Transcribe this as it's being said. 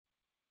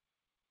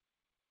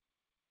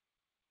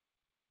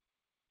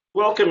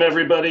Welcome,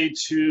 everybody,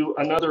 to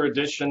another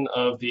edition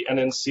of the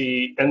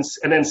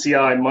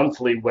NNCI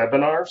monthly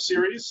webinar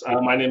series.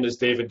 My name is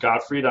David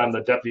Gottfried. I'm the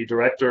Deputy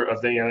Director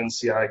of the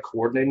NNCI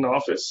Coordinating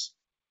Office.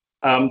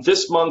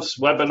 This month's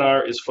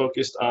webinar is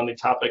focused on the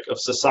topic of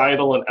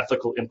societal and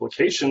ethical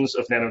implications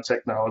of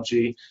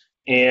nanotechnology.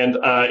 And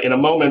in a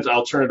moment,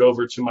 I'll turn it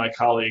over to my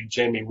colleague,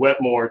 Jamey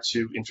Wetmore,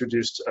 to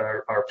introduce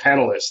our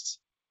panelists.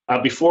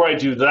 Before I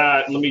do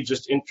that, let me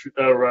just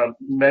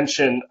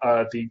mention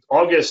the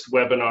August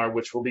webinar,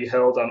 which will be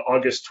held on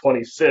August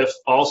 25th,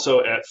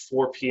 also at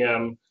 4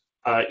 p.m.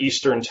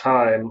 Eastern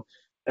Time.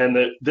 And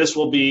this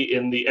will be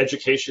in the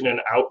education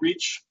and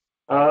outreach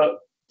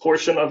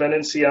portion of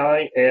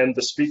NNCI, and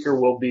the speaker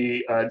will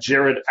be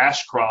Jared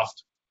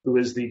Ashcroft, who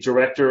is the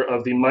director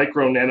of the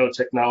Micro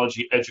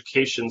Nanotechnology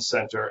Education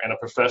Center and a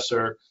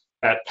professor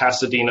at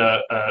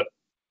Pasadena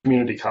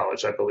Community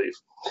College, I believe.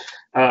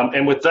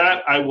 And with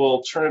that, I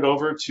will turn it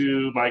over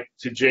to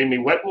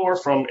Jamey Wetmore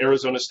from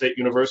Arizona State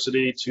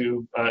University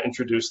to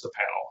introduce the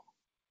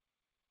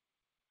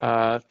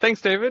panel.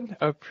 Thanks, David.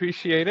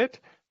 Appreciate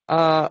it. We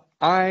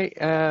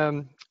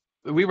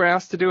were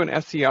asked to do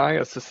an SEI,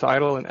 a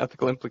Societal and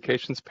Ethical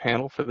Implications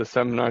panel for the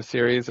seminar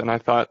series, and I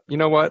thought, you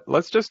know what,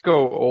 let's just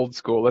go old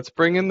school. Let's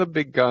bring in the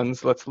big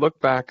guns. Let's look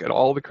back at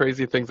all the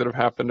crazy things that have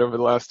happened over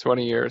the last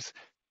 20 years.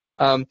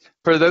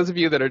 For those of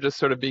you that are just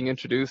sort of being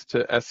introduced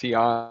to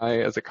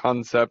SEI as a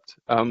concept,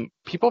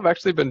 people have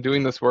actually been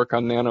doing this work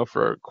on nano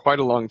for quite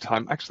a long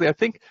time. Actually, I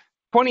think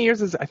 20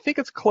 years I think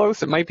it's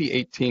close. It might be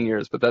 18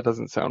 years, but that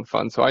doesn't sound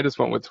fun. So I just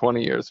went with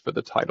 20 years for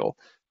the title.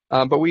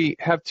 But we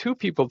have two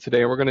people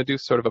today. We're going to do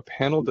sort of a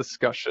panel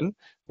discussion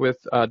with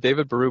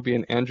David Berube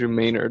and Andrew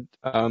Maynard,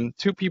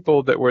 two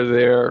people that were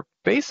there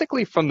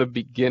basically from the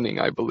beginning,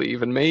 I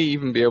believe, and may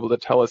even be able to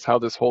tell us how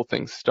this whole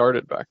thing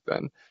started back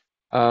then.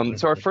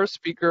 So our first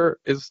speaker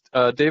is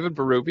David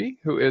Berube,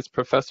 who is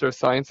Professor of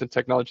Science and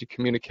Technology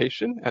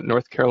Communication at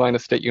North Carolina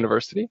State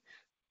University.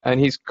 And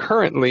he's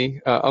currently,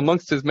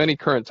 amongst his many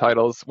current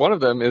titles, one of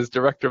them is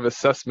Director of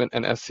Assessment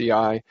and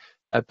SCI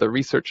at the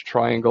Research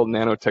Triangle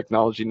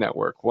Nanotechnology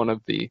Network, one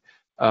of the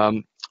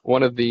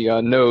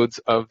nodes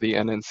of the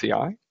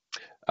NNCI.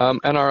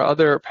 And our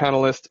other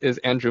panelist is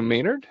Andrew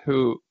Maynard,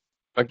 who,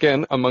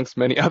 again, amongst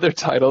many other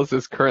titles,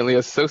 is currently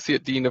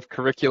Associate Dean of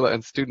Curricula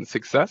and Student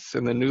Success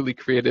in the newly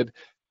created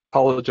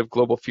College of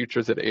Global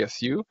Futures at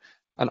ASU.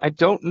 And I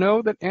don't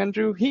know that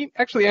Andrew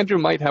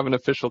might have an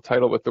official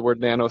title with the word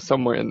nano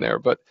somewhere in there,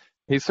 but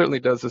he certainly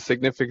does a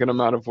significant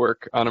amount of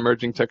work on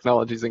emerging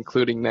technologies,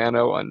 including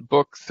nano on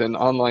books and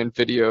online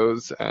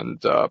videos and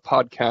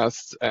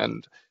podcasts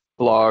and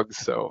blogs.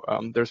 So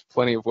there's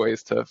plenty of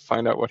ways to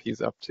find out what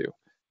he's up to.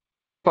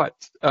 But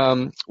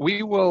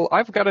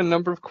I've got a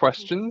number of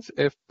questions.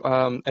 If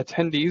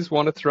attendees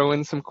want to throw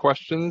in some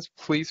questions,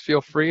 please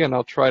feel free, and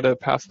I'll try to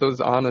pass those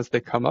on as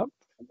they come up.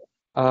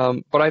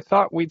 But I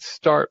thought we'd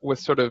start with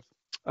sort of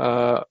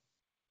a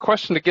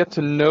question to get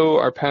to know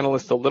our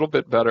panelists a little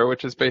bit better,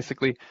 which is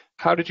basically,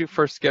 how did you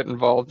first get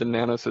involved in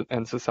nano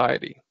and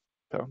society?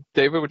 So,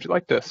 David, would you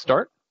like to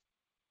start?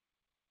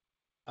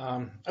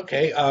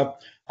 Okay. I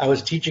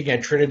was teaching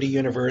at Trinity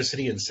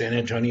University in San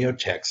Antonio,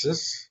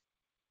 Texas.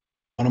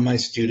 One of my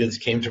students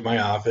came to my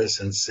office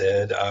and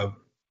said,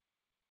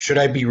 should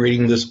I be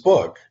reading this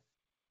book?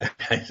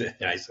 I said,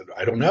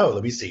 I don't know.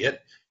 Let me see it.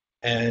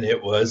 And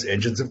it was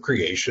Engines of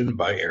Creation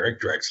by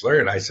Eric Drexler.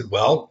 And I said,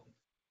 well,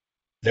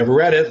 never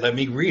read it. Let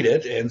me read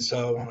it. And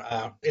so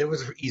it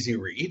was an easy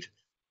read.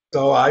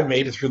 So I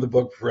made it through the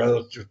book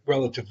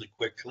relatively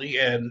quickly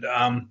and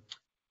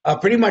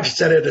pretty much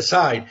set it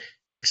aside.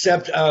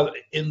 Except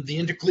in the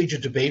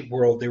intercollegiate debate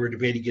world, they were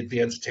debating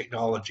advanced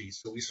technology.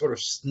 So we sort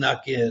of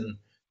snuck in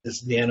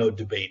this nano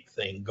debate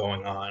thing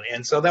going on.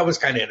 And so that was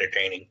kind of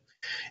entertaining.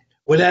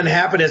 What then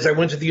happened is I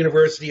went to the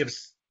University of,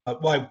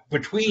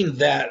 between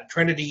that,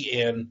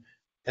 Trinity and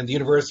the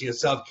University of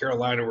South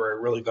Carolina, where I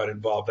really got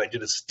involved, I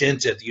did a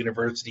stint at the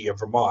University of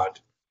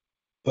Vermont.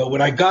 But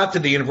when I got to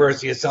the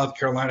University of South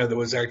Carolina, there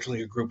was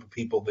actually a group of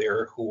people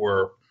there who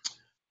were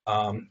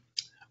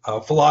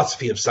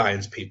philosophy of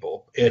science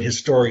people and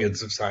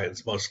historians of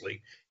science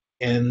mostly.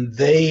 And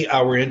they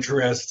were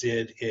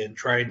interested in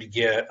trying to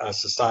get a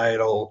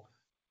societal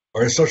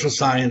or a social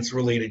science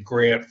related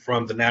grant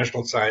from the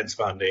National Science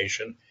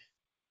Foundation.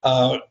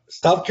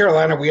 South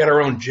Carolina, we had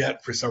our own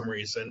jet for some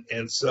reason,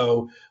 and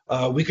so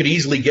we could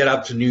easily get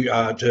up to New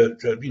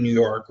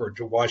York or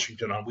to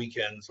Washington on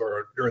weekends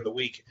or during the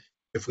week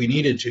if we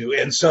needed to.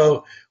 And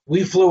so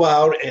we flew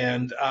out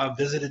and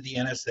visited the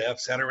NSF,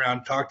 sat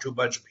around, talked to a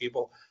bunch of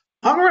people,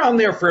 hung around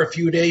there for a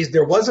few days.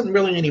 There wasn't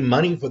really any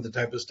money for the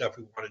type of stuff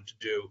we wanted to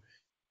do,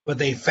 but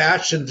they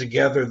fashioned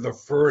together the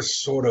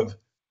first sort of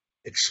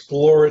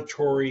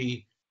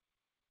exploratory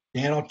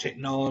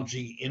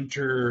nanotechnology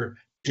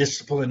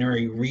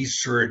interdisciplinary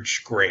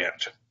research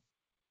grant.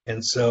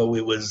 And so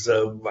it was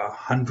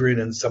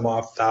 $100 and some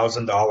odd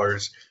thousand.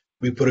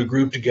 We put a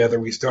group together,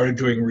 we started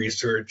doing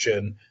research,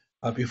 and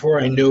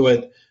before I knew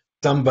it,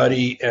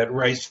 somebody at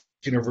Rice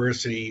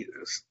University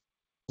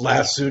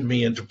lassoed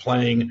me into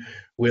playing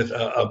with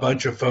a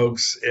bunch of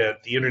folks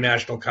at the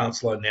International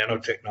Council on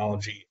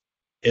Nanotechnology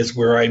is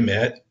where I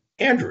met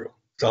Andrew.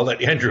 So I'll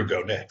let Andrew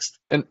go next.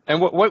 And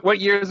what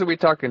years are we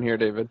talking here,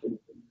 David?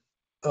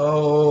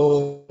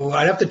 Oh,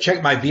 I'd have to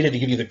check my Vita to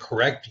give you the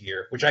correct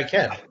year, which I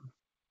can. If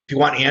you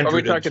want Andrew Are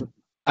we to... talking?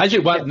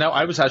 Actually, well, no,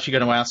 I was actually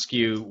going to ask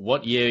you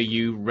what year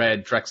you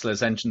read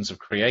Drexler's Engines of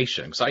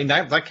Creation. Because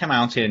that came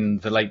out in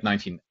the late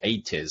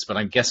 1980s, but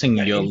I'm guessing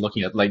you're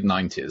looking at late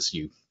 90s.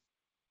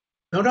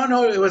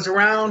 No. It was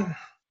around...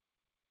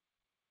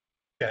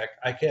 Check.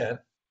 I can.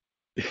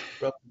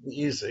 Relatively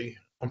easy.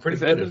 I'm pretty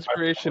good at Engines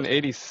Creation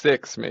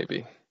 86,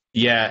 maybe.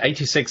 Yeah,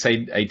 86,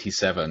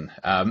 87.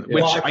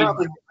 Which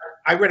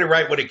I read it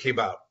right when it came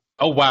out.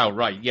 Oh, wow,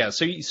 right, yeah.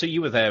 So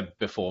you were there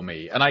before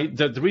me. And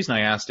the reason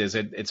I asked is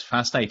it's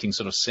fascinating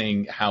sort of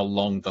seeing how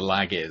long the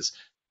lag is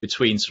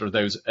between sort of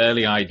those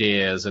early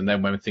ideas and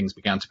then when things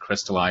began to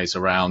crystallize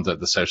around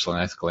the social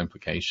and ethical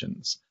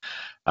implications.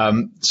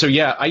 So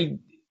yeah,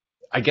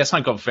 I guess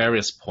I got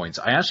various points.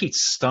 I actually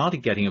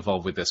started getting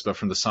involved with this, but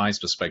from the science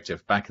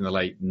perspective, back in the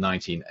late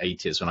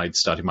 1980s when I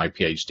started my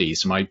PhD.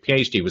 So my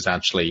PhD was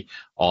actually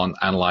on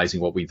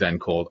analyzing what we then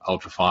called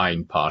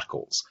ultrafine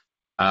particles.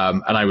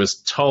 And I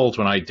was told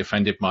when I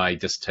defended my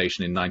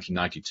dissertation in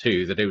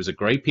 1992 that it was a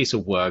great piece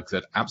of work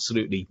that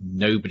absolutely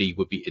nobody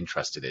would be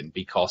interested in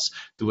because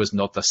there was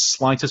not the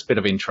slightest bit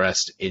of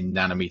interest in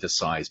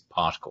nanometer-sized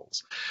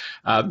particles.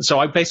 So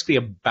I basically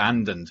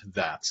abandoned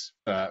that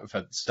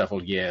for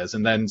several years.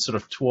 And then sort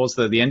of towards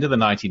the end of the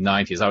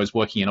 1990s, I was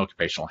working in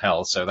occupational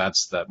health. So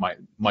that's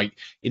my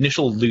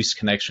initial loose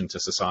connection to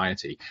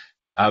society.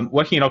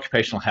 Working in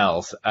occupational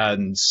health,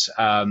 and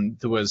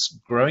there was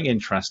growing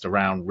interest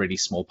around really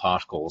small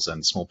particles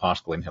and small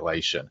particle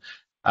inhalation.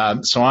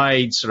 So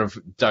I sort of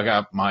dug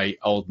up my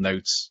old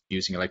notes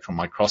using electron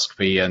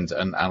microscopy and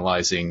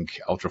analyzing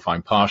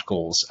ultrafine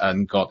particles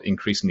and got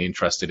increasingly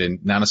interested in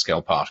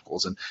nanoscale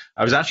particles. And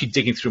I was actually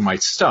digging through my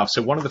stuff.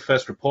 So one of the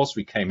first reports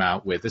we came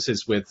out with, this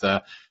is with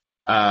Health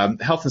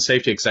and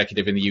Safety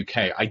Executive in the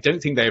UK. I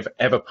don't think they've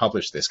ever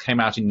published this.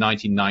 Came out in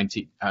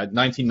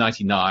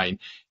 1999.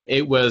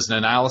 It was an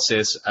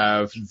analysis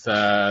of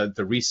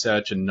the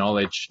research and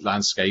knowledge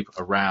landscape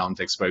around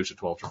exposure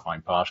to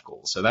ultrafine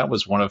particles. So that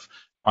was one of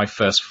my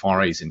first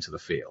forays into the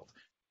field.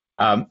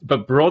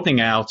 But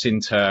broadening out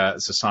into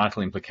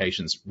societal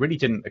implications really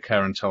didn't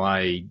occur until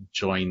I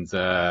joined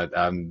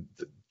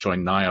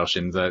joined NIOSH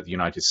in the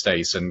United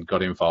States and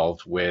got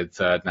involved with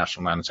the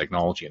National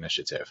Nanotechnology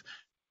Initiative.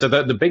 So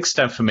the big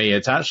step for me,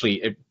 it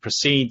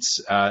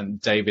precedes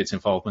David's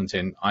involvement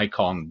in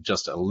ICON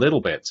just a little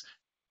bit.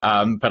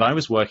 But I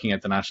was working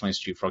at the National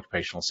Institute for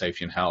Occupational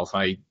Safety and Health.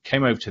 I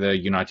came over to the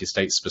United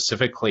States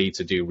specifically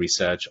to do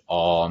research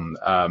on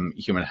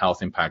human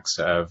health impacts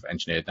of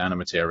engineered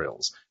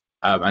nanomaterials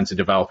and to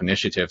develop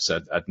initiatives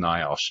at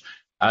NIOSH.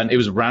 And it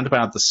was around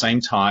about the same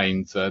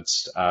time that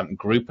a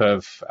group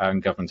of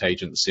government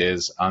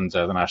agencies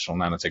under the National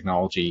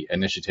Nanotechnology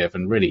Initiative,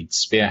 and really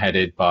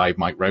spearheaded by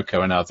Mike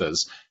Rocco and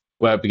others,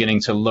 were beginning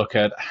to look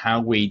at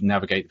how we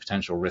navigate the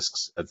potential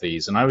risks of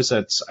these. And I was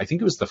I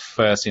think it was the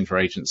first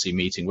interagency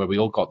meeting where we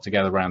all got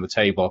together around the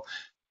table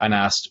and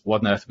asked,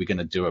 what on earth are we going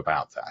to do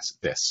about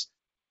this?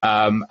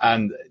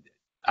 And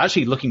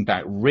actually looking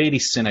back really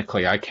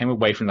cynically, I came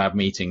away from that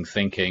meeting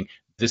thinking,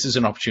 this is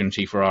an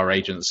opportunity for our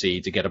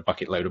agency to get a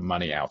bucket load of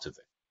money out of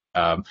it.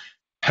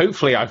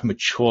 Hopefully I've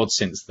matured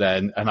since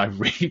then, and I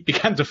really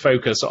began to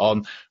focus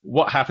on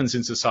what happens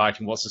in society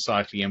and what's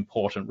societally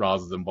important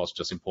rather than what's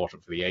just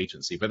important for the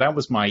agency. But that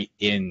was my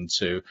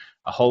into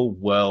a whole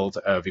world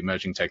of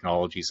emerging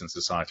technologies and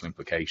societal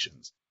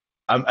implications.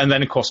 And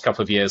then, of course, a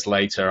couple of years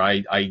later,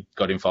 I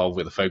got involved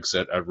with the folks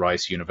at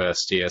Rice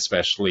University,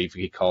 especially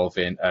Vicky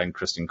Colvin and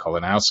Kristen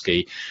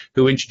Kolanowski,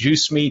 who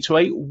introduced me to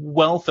a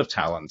wealth of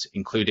talent,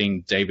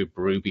 including David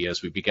Berube,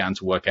 as we began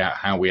to work out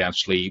how we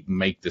actually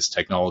make this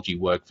technology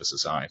work for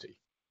society.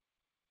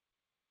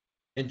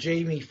 And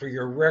Jamey, for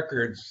your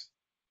records,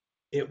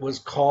 it was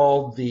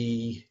called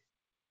the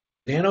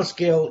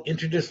Nanoscale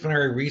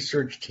Interdisciplinary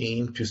Research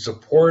Team to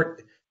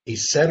support a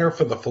Center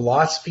for the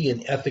Philosophy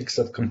and Ethics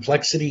of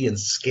Complexity and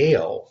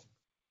Scale,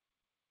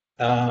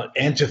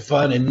 and to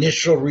fund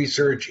initial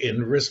research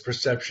in risk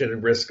perception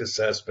and risk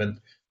assessment,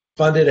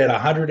 funded at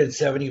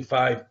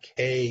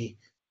 $175K,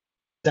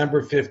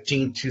 December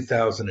 15,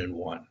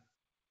 2001.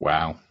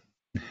 Wow.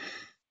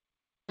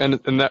 And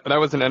that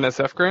was an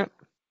NSF grant?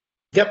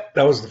 Yep,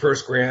 that was the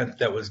first grant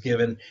that was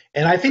given.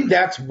 And I think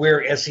that's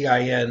where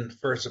SEIN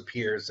first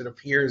appears. It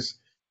appears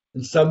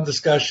in some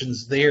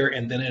discussions there,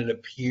 and then it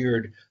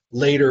appeared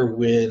later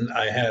when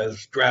I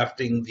was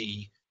drafting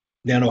the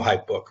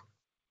NanoHype book.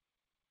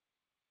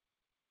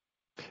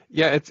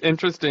 Yeah, it's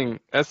interesting.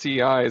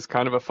 SEI is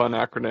kind of a fun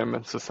acronym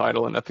and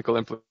societal and ethical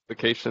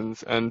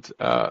implications. And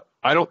I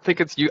don't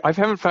think I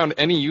haven't found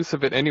any use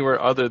of it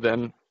anywhere other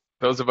than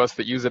those of us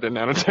that use it in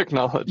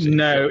nanotechnology.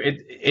 No,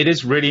 it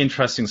is really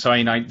interesting. So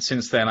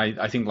since then,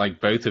 I think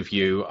like both of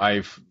you,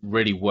 I've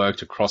really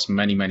worked across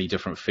many, many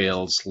different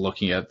fields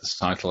looking at the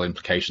societal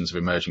implications of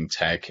emerging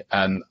tech.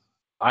 And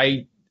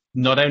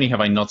not only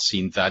have I not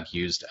seen that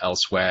used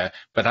elsewhere,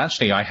 but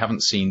actually I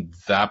haven't seen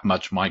that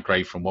much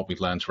migrate from what we've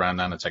learned around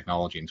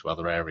nanotechnology into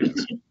other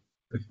areas,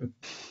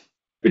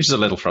 which is a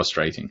little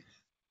frustrating.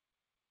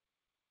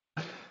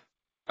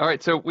 All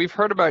right, so we've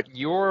heard about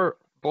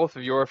both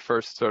of your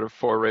first sort of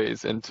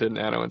forays into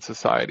nano and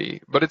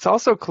society, but it's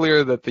also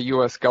clear that the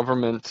US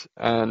government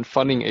and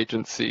funding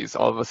agencies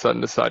all of a sudden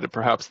decided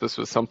perhaps this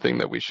was something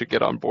that we should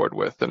get on board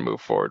with and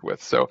move forward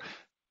with. So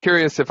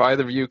curious if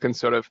either of you can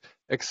sort of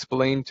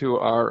explain to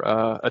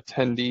our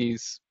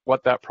attendees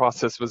what that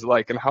process was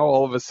like and how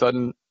all of a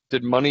sudden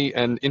did money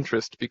and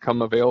interest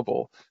become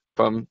available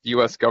from the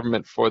US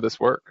government for this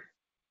work?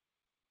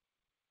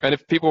 And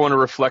if people want to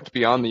reflect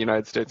beyond the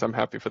United States, I'm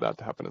happy for that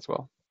to happen as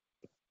well.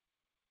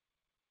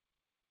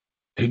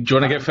 Do you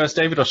want to get first,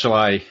 David, or shall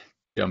I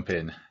jump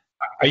in?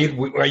 Are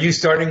you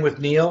starting with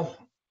Neil?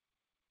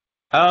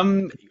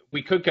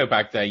 We could go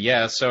back there,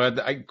 yeah. So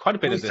quite a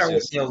bit of this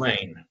is Neil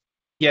Lane.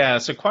 Yeah,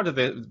 so quite a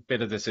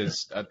bit of this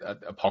is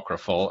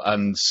apocryphal,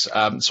 and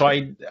so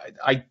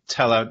I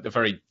tell a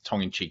very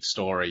tongue-in-cheek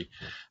story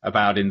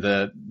about in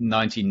the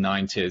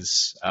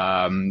 1990s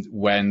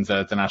when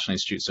the National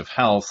Institutes of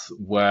Health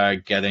were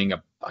getting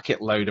a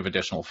bucket load of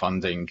additional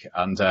funding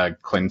under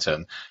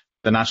Clinton.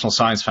 The National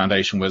Science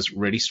Foundation was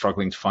really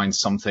struggling to find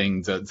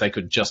something that they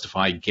could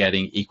justify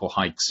getting equal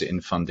hikes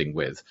in funding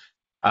with.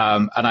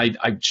 And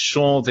I'm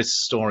sure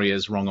this story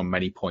is wrong on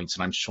many points,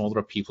 and I'm sure there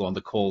are people on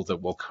the call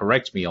that will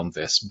correct me on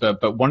this.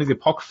 But one of the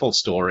apocryphal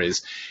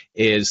stories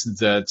is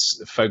that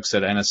folks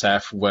at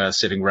NSF were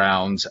sitting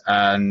around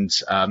and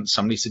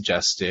somebody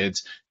suggested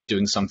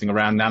doing something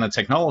around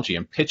nanotechnology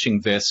and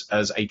pitching this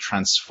as a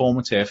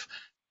transformative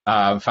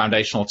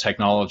foundational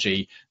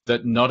technology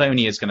that not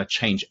only is going to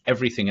change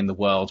everything in the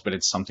world, but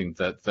it's something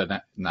that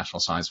the National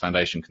Science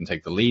Foundation can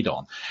take the lead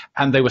on.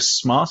 And they were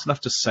smart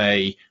enough to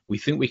say, we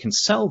think we can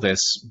sell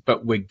this,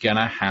 but we're going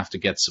to have to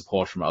get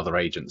support from other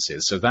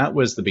agencies. So that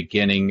was the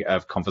beginning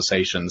of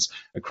conversations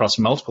across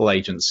multiple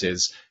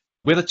agencies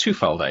with a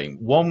twofold aim.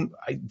 One,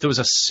 there was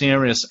a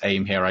serious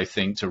aim here, I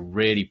think, to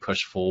really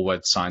push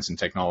forward science and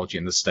technology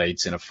in the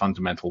States in a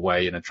fundamental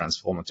way, in a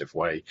transformative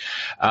way.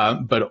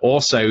 But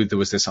also there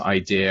was this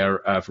idea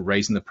of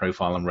raising the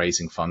profile and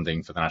raising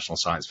funding for the National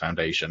Science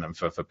Foundation and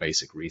for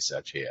basic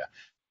research here.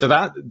 So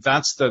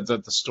that's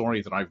the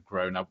story that I've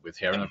grown up with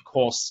here. And of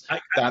course,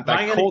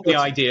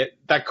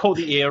 that caught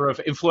the ear of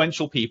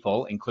influential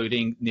people,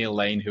 including Neil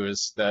Lane, who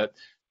is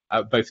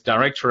both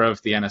director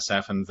of the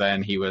NSF, and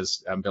then he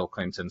was Bill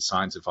Clinton's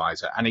science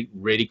advisor, and it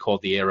really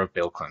caught the ear of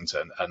Bill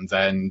Clinton, and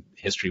then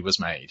history was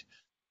made.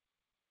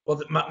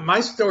 Well, my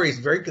story is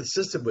very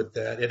consistent with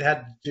that. It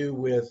had to do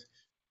with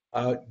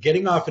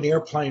getting off an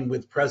airplane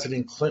with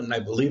President Clinton, I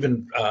believe,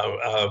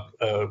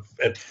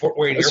 at Fort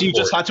Wayne Airport. So you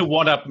just had to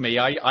one-up me.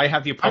 I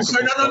have the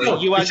apocryphal. I'm sorry,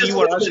 no. You were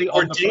actually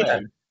on the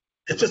plane.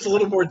 It's just a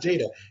little more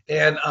data,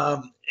 and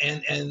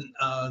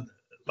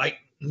like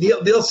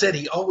Neil said,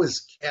 he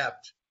always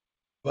kept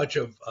bunch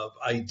of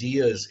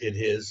ideas in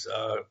his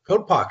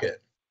coat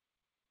pocket.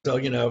 So,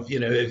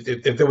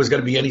 if there was going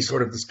to be any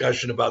sort of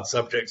discussion about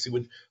subjects, he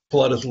would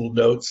pull out his little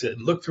notes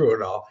and look through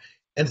it all.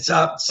 And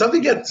so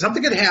something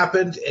had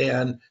happened,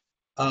 and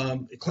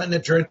Clinton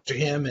had turned to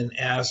him and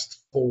asked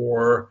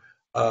for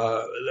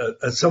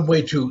some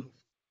way to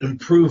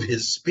improve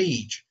his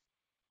speech.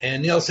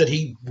 And Neil said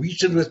he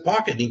reached into his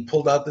pocket and he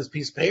pulled out this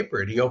piece of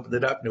paper and he opened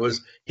it up, and it was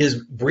his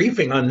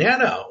briefing on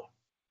Nano.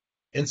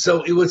 And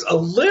so it was a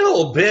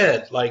little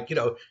bit like,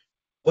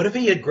 what if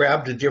he had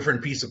grabbed a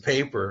different piece of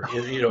paper,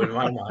 in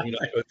my mind,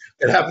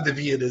 it happened to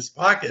be in his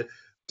pocket.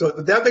 So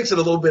that makes it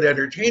a little bit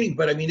entertaining.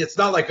 But I mean, it's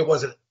not like it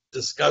wasn't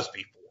discussed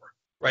before,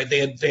 right?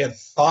 They had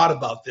thought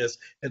about this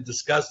and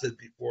discussed it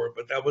before,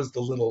 but that was the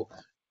little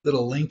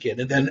link in.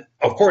 And then,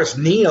 of course,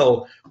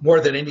 Neil, more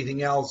than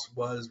anything else,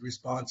 was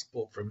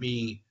responsible for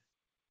me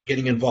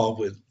getting involved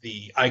with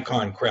the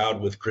Icon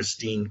crowd with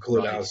Christine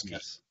Kulonowski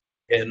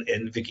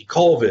and Vicki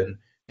Colvin,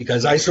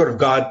 because I sort of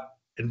got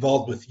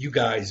involved with you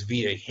guys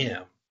via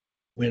him.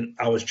 When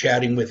I was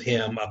chatting with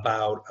him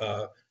about,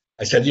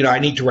 I said, I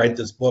need to write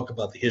this book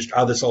about the history,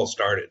 how this all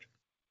started.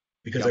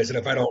 Because I said,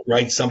 if I don't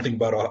write something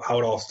about how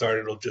it all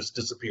started, it'll just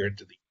disappear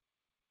into the...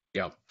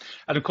 Yeah.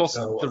 And of course,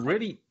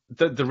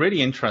 the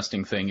really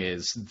interesting thing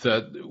is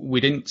that we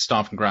didn't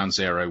start from ground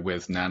zero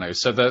with Nano.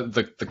 So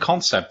the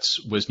concept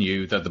was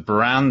new, that the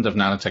brand of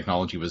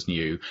nanotechnology was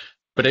new,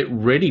 but it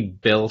really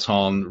built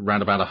on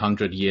around about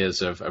 100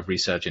 years of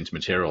research into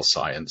material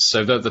science.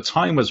 So the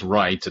time was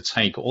right to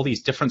take all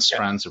these different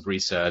strands of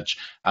research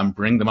and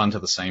bring them under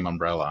the same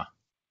umbrella.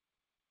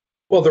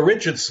 Well, the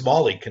Richard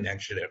Smalley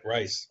connection at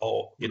Rice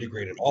all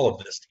integrated all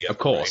of this together. Of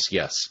course,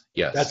 right?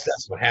 Yes.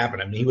 That's what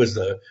happened. I mean, he was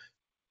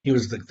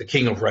the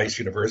king of Rice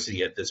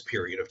University at this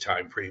period of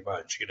time, pretty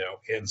much,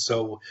 And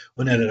so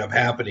what ended up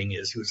happening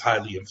is he was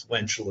highly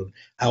influential in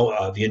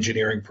how the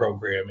engineering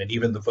program, and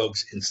even the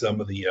folks in some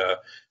of the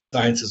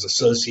sciences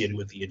associated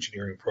with the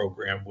engineering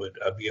program would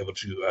be able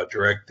to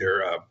direct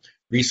their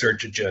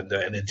research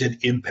agenda, and it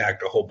did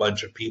impact a whole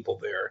bunch of people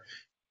there.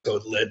 So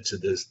it led to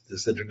this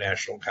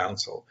international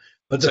council.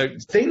 But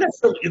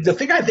the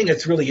thing I think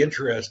that's really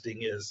interesting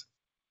is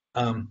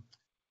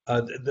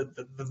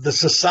the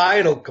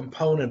societal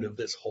component of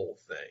this whole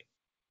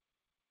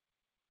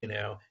thing,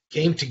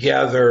 came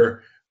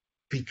together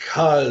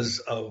because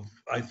of,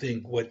 I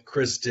think, what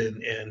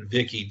Kristen and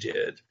Vicky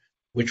did,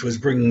 which was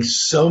bringing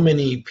so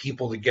many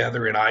people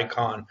together in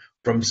ICON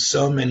from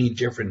so many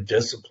different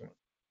disciplines.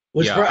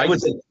 It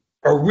was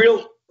a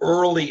real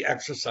early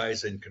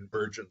exercise in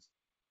convergence.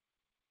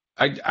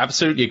 I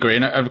absolutely agree,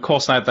 and of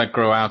course that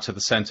grew out to the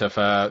Center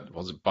for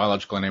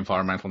Biological and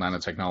Environmental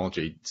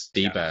Nanotechnology,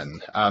 STEBN.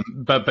 Yes.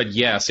 But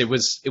yes, it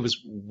was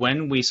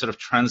when we sort of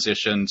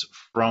transitioned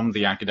from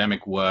the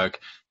academic work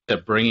to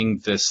bringing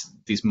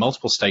these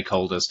multiple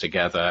stakeholders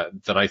together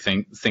that I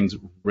think things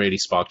really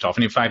sparked off.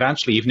 And in fact,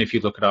 actually, even if you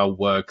look at our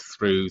work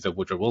through the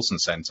Woodrow Wilson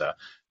Center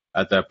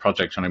at the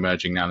Project on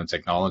Emerging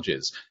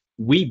Nanotechnologies,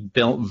 we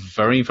built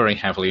very, very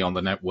heavily on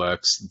the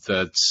networks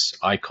that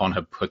ICON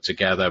had put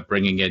together,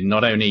 bringing in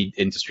not only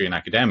industry and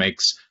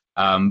academics,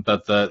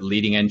 but the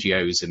leading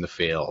NGOs in the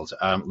field,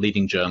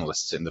 leading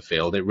journalists in the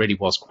field. It really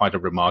was quite a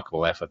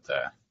remarkable effort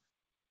there.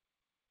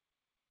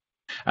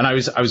 And I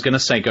was going to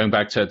say, going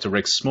back to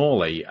Rick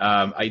Smalley,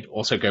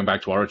 also going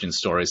back to origin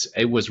stories,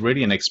 it was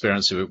really an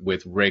experience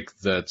with Rick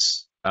that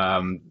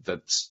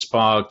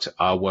sparked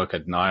our work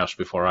at NIOSH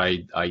before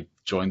I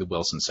joined the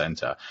Wilson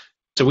Center.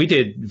 So we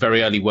did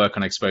very early work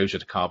on exposure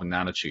to carbon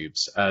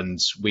nanotubes, and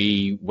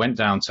we went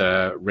down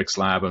to Rick's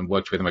lab and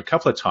worked with him a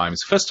couple of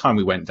times. First time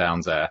we went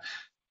down there,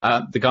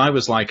 the guy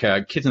was like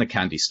a kid in a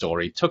candy store.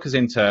 He took us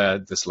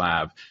into this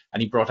lab,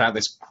 and he brought out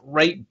this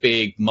great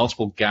big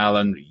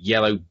multiple-gallon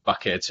yellow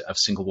bucket of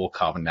single-wall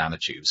carbon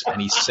nanotubes,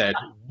 and he said,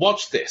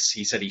 "Watch this."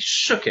 He said he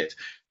shook it,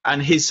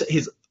 and his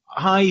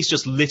eyes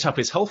just lit up.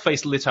 His whole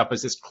face lit up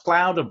as this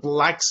cloud of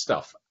black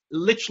stuff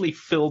literally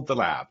filled the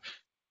lab.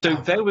 So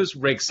there was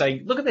Rick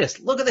saying, "Look at this,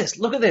 look at this,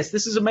 look at this.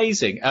 This is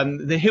amazing."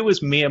 And here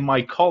was me and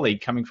my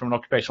colleague coming from an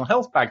occupational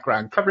health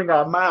background, covering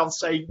our mouths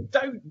saying,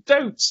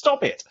 don't,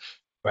 stop it.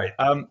 Right.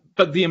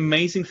 But the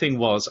amazing thing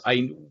was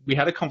we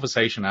had a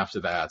conversation after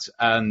that.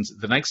 And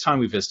the next time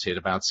we visited,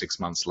 about 6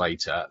 months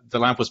later, the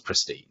lab was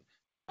pristine.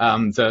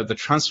 The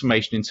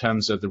transformation in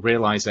terms of the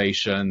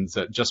realization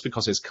that just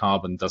because it's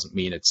carbon doesn't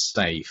mean it's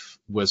safe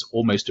was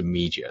almost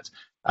immediate.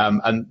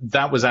 And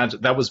that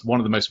was one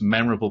of the most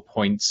memorable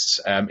points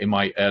in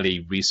my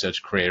early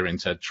research career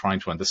into trying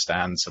to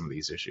understand some of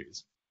these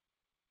issues.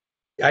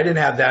 I didn't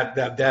have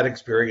that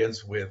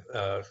experience with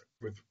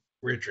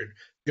Richard.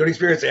 The only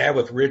experience I had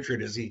with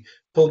Richard is he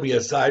pulled me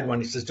aside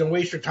when he says, "Don't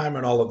waste your time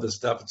on all of this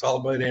stuff. It's all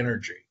about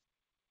energy."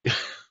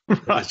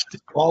 Right.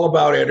 It's all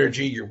about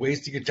energy. You're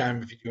wasting your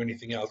time if you do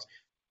anything else.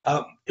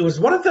 It was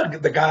one of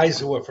the guys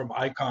who were from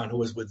ICON who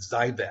was with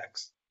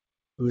Zyvex,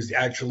 who's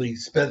actually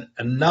spent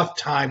enough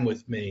time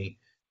with me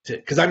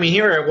because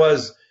here I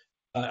was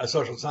a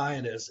social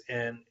scientist,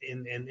 and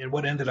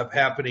what ended up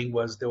happening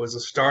was there was a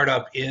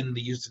startup in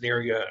the Houston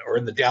area or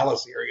in the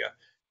Dallas area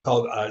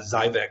called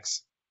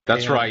Zyvex.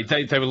 That's right.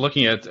 They were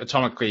looking at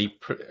atomic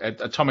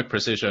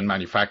precision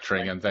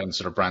manufacturing, and then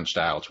sort of branched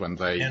out when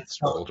they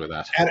struggled with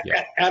that.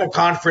 At a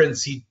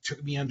conference, he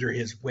took me under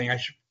his wing. I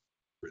should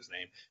remember his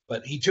name,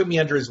 but he took me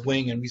under his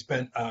wing, and we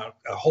spent a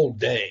whole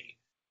day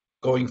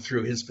going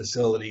through his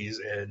facilities,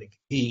 and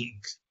he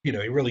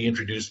really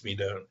introduced me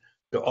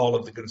to all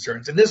of the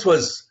concerns. And this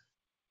was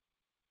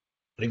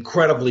an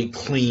incredibly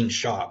clean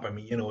shop.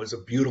 It was a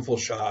beautiful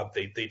shop.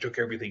 They took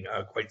everything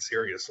quite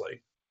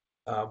seriously,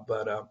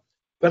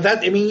 But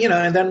that,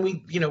 and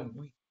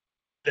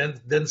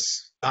then then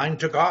Stein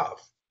took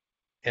off,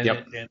 and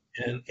yep.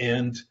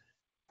 and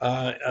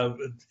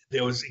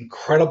there was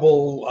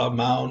incredible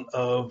amount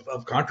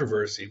of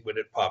controversy when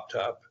it popped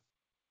up,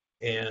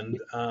 and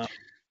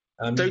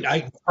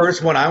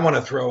first one I want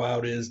to throw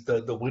out is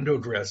the window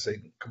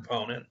dressing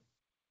component,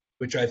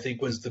 which I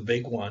think was the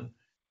big one,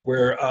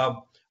 where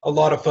a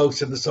lot of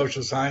folks in the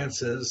social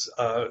sciences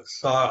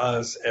saw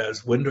us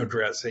as window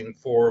dressing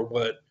for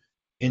what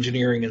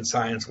engineering and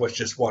science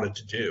just wanted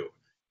to do.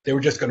 They were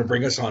just going to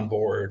bring us on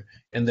board,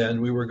 and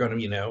then we were going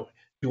to,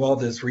 do all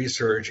this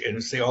research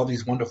and say all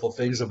these wonderful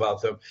things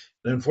about them.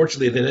 And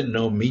unfortunately, they didn't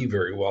know me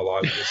very well,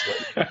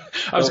 obviously.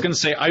 I was going to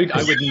say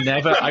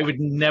I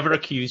would never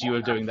accuse you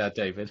of doing that,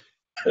 David.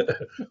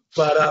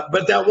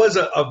 But that was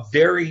a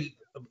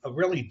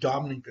really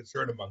dominant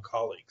concern among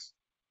colleagues.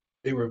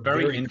 They were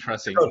very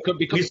interesting.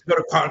 We used to go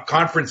to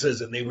conferences,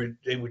 and they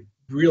would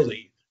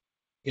really.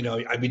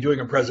 I'd be doing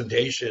a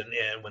presentation,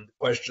 and when the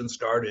question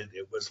started,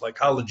 it was like,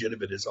 how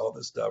legitimate is all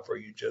this stuff? Or are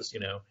you just,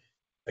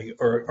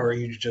 are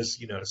you just,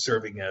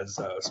 serving as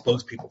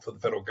spokespeople for the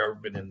federal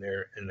government in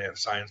their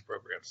science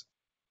programs?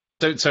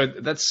 So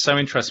that's so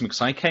interesting,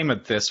 because I came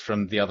at this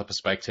from the other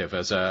perspective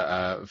as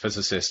a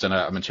physicist and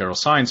a material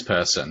science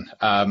person.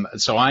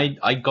 So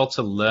I got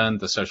to learn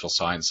the social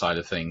science side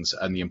of things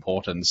and the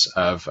importance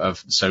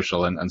of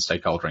social and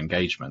stakeholder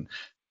engagement.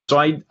 So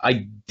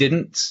I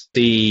didn't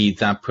see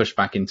that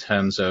pushback in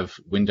terms of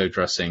window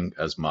dressing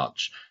as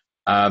much.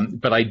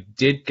 But I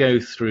did go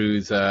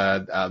through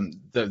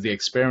the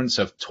experience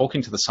of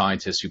talking to the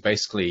scientists who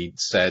basically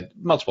said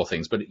multiple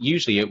things, but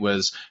usually it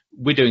was,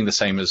 we're doing the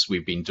same as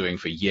we've been doing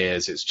for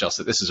years. It's just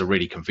that this is a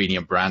really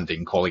convenient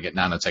branding, calling it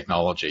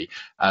nanotechnology,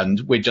 and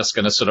we're just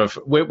going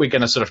to we're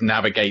going to sort of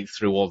navigate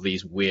through all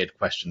these weird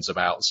questions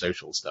about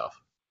social stuff.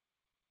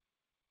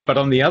 But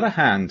on the other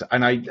hand,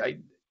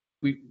 and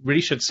we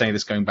really should say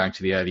this going back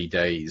to the early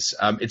days,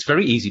 it's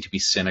very easy to be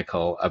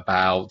cynical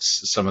about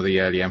some of the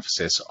early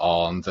emphasis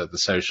on the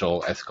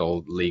social,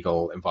 ethical,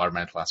 legal,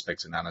 environmental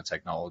aspects of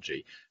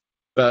nanotechnology.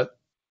 But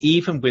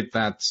even with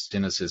that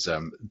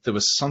cynicism, there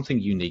was something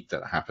unique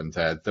that happened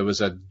there. There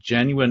was a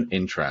genuine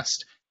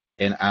interest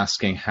in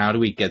asking, how do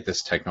we get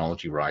this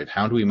technology right?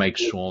 How do we make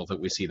sure that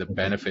we see the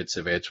benefits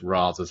of it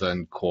rather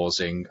than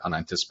causing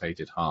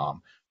unanticipated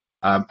harm?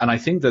 And I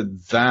think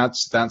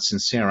that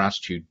sincere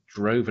attitude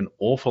drove an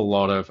awful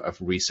lot of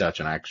research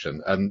and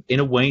action, in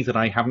a way that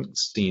I haven't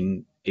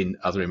seen in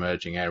other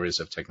emerging areas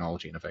of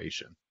technology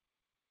innovation.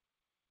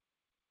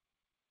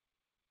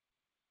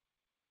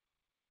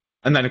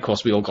 And then, of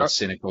course, we all got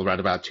cynical right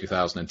about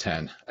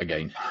 2010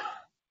 again.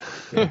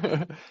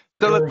 So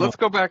let's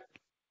go back.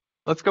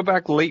 Let's go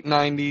back late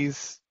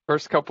 90s,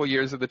 first couple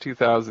years of the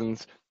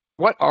 2000s.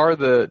 What are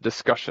the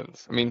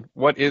discussions? I mean,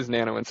 what is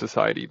nano in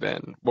society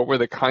then? What were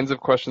the kinds of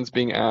questions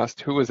being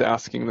asked? Who was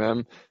asking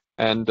them?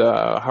 And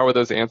how are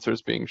those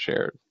answers being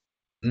shared?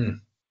 Or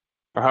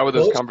how are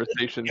those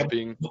conversations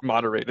being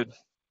moderated?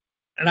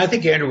 And I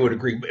think Andrew would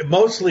agree.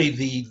 Mostly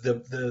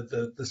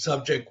the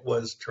subject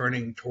was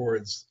turning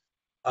towards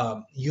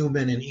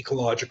human and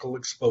ecological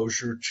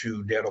exposure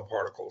to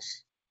nanoparticles.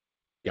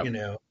 Yep.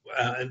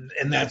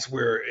 And that's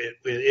where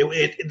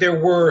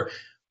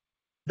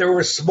there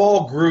were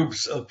small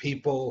groups of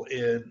people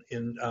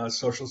in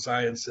social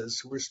sciences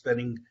who were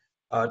spending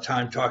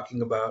time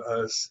talking about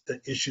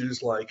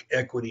issues like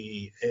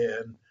equity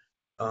and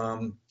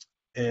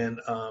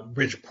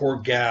rich-poor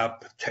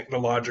gap,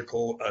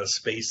 technological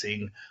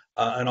spacing,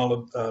 and all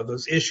of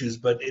those issues.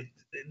 But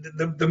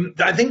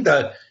I think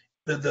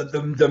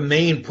the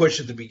main push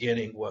at the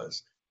beginning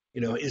was,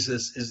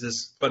 is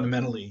this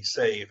fundamentally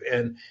safe?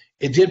 And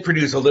it did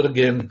produce a little,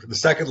 again, the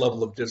second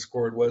level of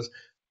discord was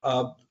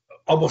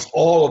almost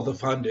all of the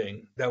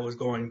funding that was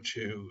going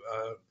to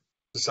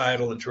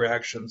societal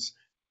interactions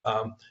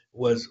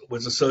was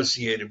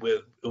associated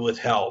with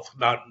health,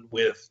 not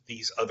with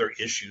these other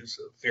issues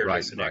of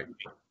fairness and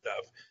equity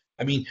stuff.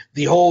 I mean,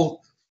 the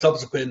whole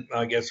subsequent,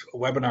 I guess,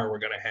 webinar we're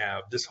going to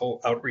have, this whole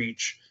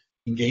outreach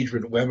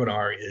engagement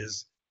webinar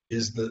is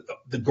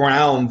the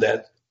ground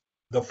that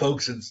the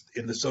folks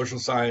in the social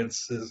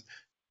sciences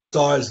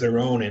saw as their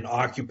own and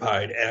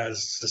occupied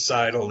as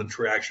societal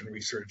interaction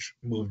research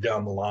moved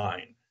down the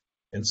line.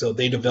 And so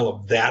they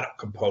developed that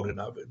component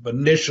of it. But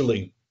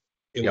initially,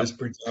 it was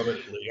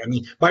predominantly, I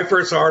mean, my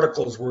first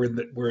articles were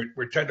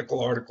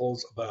technical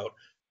articles about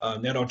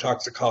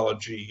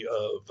nanotoxicology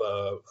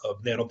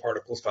of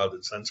nanoparticles found in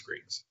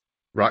sunscreens.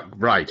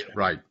 Right.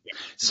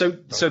 So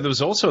there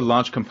was also a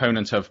large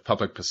component of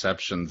public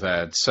perception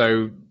there.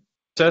 So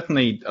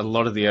certainly a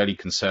lot of the early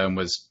concern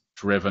was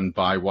driven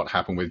by what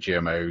happened with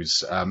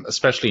GMOs,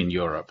 especially in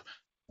Europe,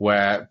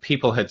 where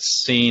people had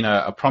seen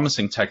a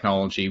promising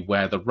technology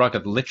where the rug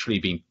had literally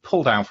been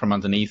pulled out from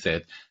underneath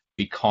it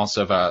because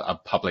of a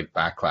public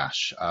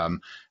backlash.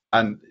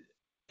 And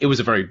it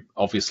was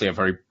obviously a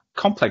very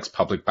complex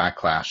public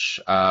backlash.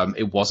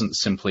 It wasn't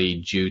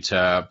simply due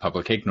to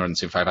public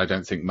ignorance. In fact, I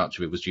don't think much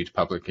of it was due to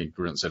public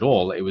ignorance at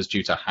all. It was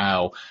due to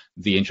how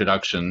the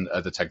introduction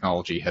of the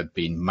technology had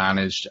been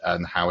managed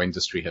and how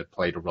industry had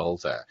played a role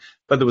there.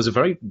 But there was a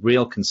very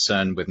real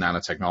concern with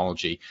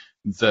nanotechnology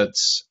that,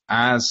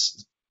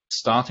 as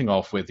starting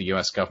off with the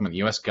US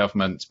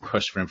government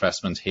pushed for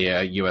investment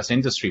here, US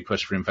industry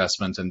pushed for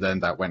investment, and then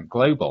that went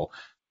global,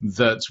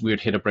 that we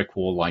would hit a brick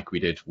wall like we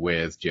did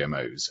with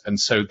GMOs. And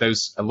so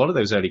a lot of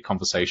those early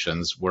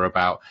conversations were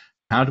about,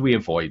 how do we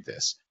avoid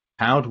this?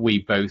 How do we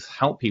both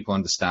help people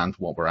understand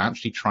what we're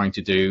actually trying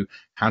to do?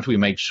 How do we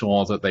make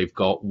sure that they've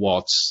got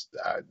what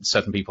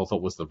certain people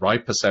thought was the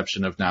right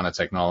perception of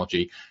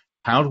nanotechnology?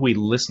 How do we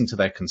listen to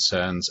their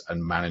concerns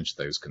and manage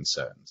those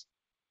concerns?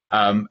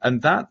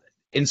 And that,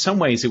 in some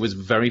ways, it was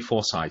very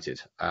foresighted,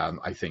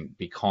 I think,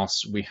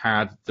 because we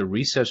had the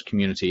research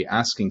community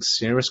asking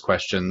serious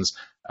questions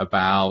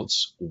about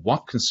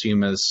what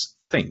consumers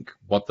think,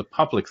 what the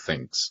public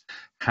thinks.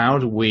 How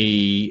do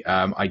we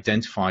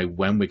identify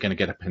when we're going to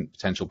get a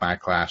potential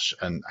backlash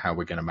and how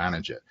we're going to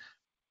manage it?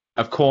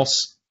 Of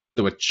course,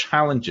 there were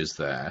challenges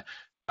there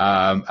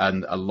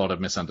and a lot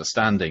of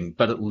misunderstanding,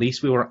 but at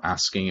least we were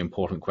asking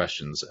important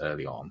questions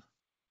early on.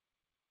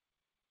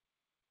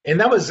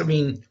 And that was, I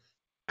mean,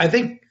 I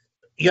think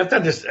you have to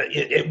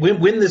understand,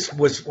 when this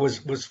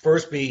was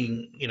first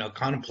being,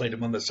 contemplated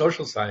among the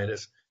social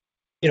scientists,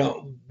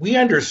 we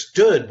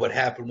understood what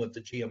happened with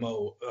the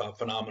GMO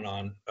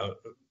phenomenon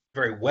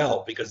very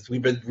well, because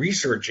we've been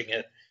researching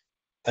it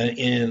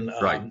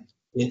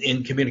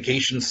in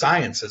communication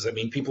sciences. I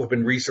mean, people have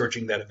been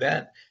researching that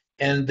event,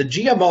 and the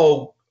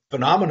GMO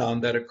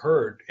phenomenon that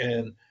occurred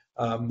in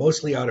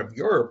mostly out of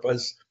Europe,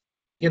 was,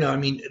 I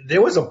mean,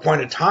 there was a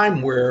point of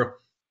time where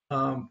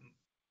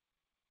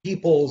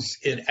peoples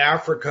in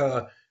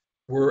Africa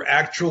were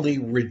actually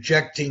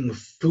rejecting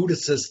food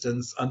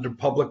assistance under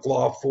Public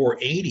Law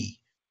 480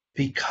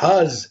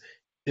 because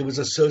it was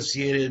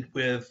associated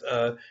with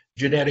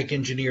genetic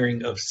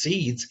engineering of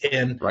seeds,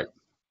 and Right.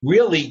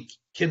 really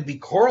can be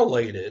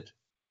correlated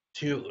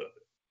to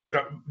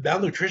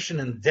malnutrition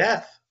and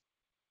death.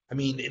 I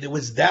mean, it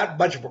was that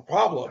much of a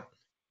problem.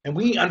 And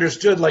we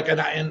understood, like,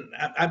 and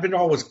I've been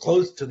always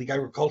close to the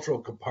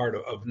agricultural part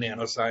of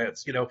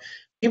nanoscience.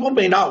 People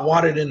may not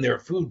want it in their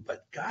food,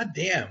 but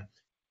goddamn,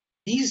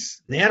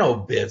 these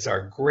nanobits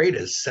are great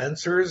as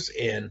sensors,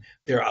 and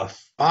they're a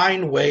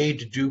fine way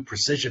to do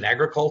precision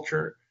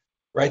agriculture,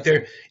 right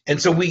there.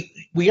 And so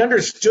we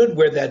understood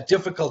where that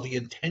difficulty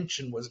and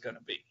tension was going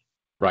to be.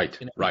 Right.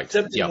 Right.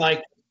 Something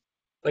like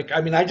I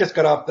mean,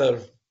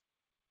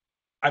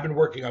 I've been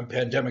working on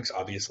pandemics,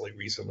 obviously,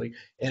 recently,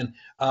 and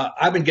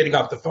I've been getting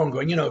off the phone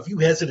going, if you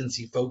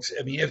hesitancy folks,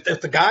 I mean,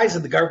 if the guys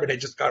in the government had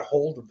just got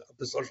hold of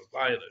the social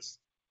scientists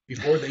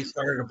before they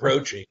started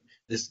approaching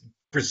this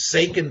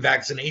forsaken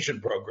vaccination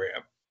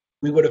program,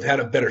 we would have had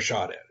a better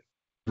shot at it.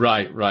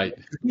 Right.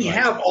 We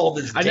have all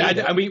this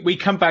data. And we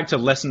come back to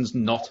lessons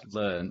not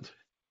learned.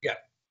 Yeah.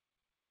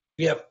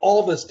 We have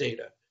all this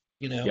data,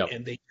 Yep.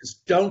 and they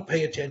just don't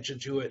pay attention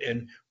to it,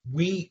 and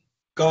we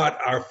got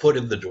our foot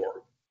in the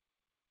door.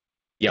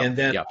 Yep. And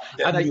then, Yep.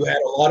 then you had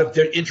a lot of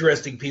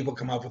interesting people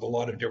come up with a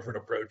lot of different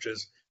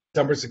approaches.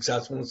 Some were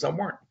successful and some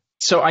weren't.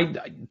 So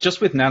just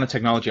with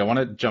nanotechnology, I want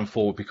to jump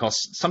forward because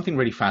something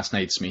really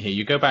fascinates me here.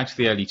 You go back to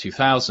the early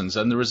 2000s,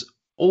 and there was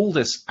all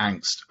this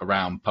angst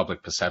around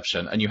public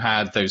perception. And you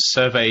had those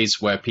surveys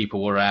where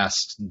people were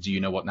asked, do you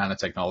know what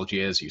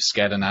nanotechnology is? Are you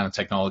scared of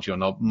nanotechnology or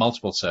not?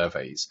 Multiple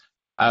surveys.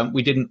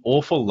 We did an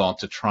awful lot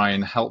to try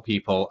and help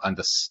people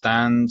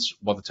understand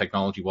what the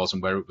technology was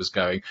and where it was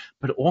going,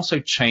 but also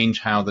change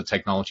how the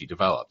technology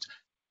developed.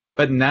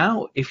 But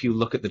now, if you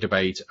look at the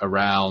debate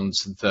around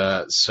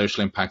the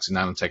social impacts of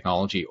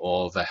nanotechnology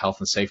or the health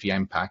and safety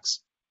impacts,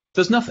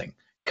 there's nothing.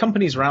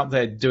 Companies are out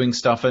there doing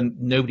stuff and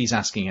nobody's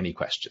asking any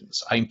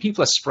questions. I mean,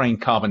 people are spraying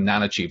carbon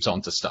nanotubes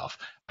onto stuff,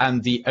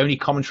 and the only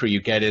commentary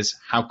you get is,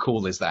 how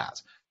cool is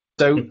that?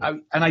 So,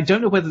 and I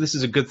don't know whether this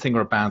is a good thing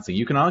or a bad thing.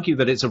 You can argue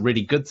that it's a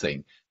really good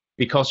thing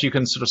because you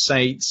can sort of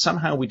say,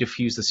 somehow we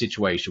diffuse the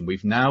situation.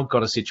 We've now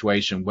got a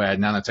situation where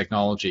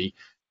nanotechnology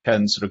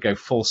can sort of go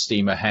full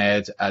steam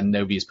ahead and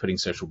nobody is putting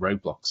social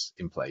roadblocks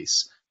in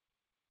place.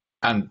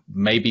 And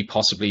maybe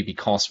possibly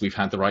because we've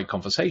had the right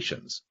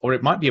conversations. Or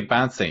it might be a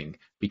bad thing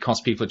because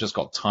people have just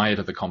got tired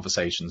of the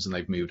conversations and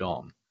they've moved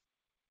on.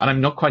 And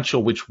I'm not quite sure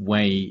which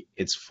way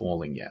it's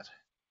falling yet.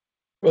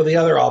 Well, the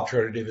other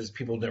alternative is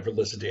people never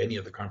listen to any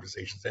of the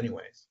conversations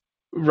anyways.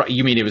 Right.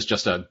 You mean it was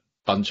just a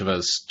bunch of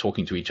us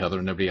talking to each other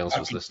and nobody else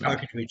was listening?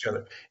 Talking to each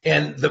other.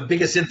 And the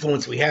biggest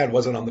influence we had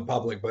wasn't on the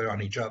public, but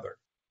on each other,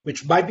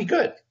 which might be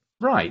good.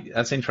 Right.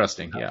 That's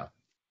interesting. Yeah.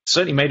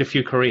 Certainly made a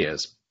few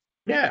careers.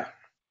 Yeah.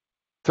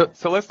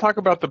 So let's talk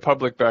about the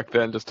public back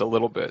then just a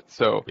little bit.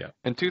 So Yeah.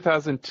 in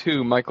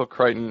 2002, Michael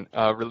Crichton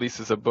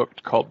releases a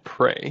book called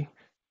Prey,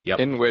 Yep.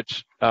 in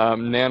which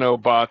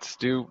nanobots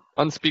do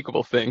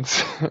unspeakable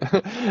things,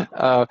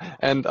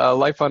 and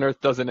life on Earth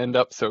doesn't end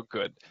up so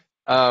good.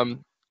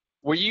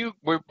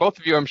 Were both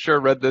of you, I'm sure,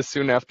 read this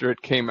soon after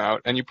it came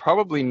out, and you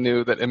probably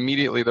knew that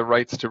immediately the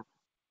rights to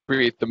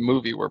create the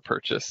movie were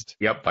purchased.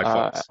 Yep. By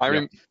Fox.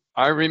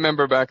 I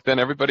remember back then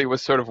everybody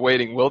was sort of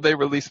waiting. Will they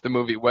release the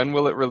movie? When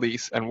will it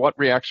release? And what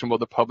reaction will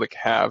the public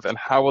have? And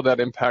how will that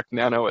impact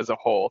Nano as a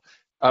whole?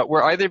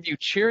 Were either of you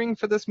cheering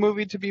for this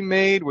movie to be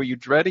made? Were you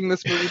dreading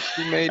this movie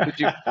to be made?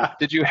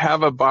 Did you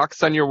have a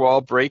box on your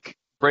wall break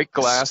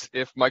glass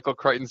if Michael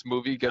Crichton's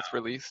movie gets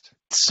released?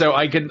 So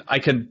I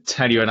can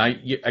tell you,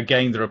 and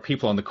again, there are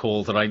people on the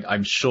call that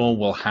I'm sure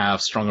will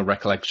have stronger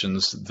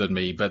recollections than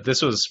me, but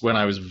this was when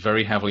I was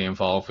very heavily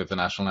involved with the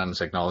National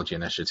Nanotechnology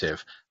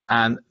Initiative,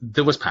 and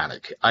there was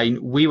panic.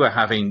 We were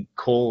having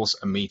calls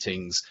and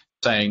meetings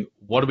saying,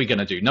 what are we going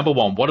to do? Number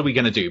one, what are we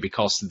going to do?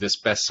 Because this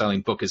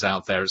best-selling book is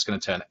out there. It's going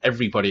to turn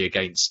everybody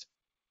against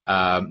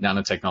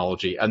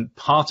nanotechnology. And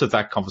part of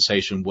that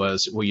conversation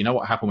was, well, you know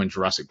what happened when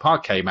Jurassic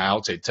Park came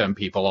out? It turned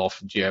people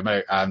off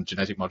GMO and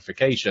genetic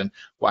modification.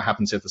 What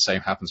happens if the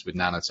same happens with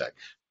nanotech?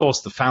 Of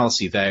course, the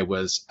fallacy there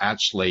was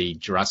actually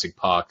Jurassic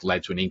Park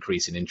led to an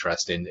increase in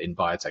interest in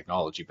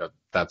biotechnology, but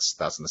that's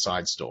an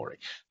aside story.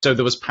 So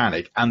there was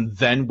panic. And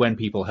then when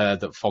people heard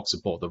that Fox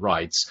had bought the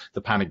rights,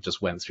 the panic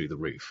just went through the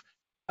roof.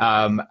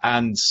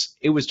 And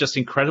it was just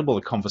incredible,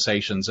 the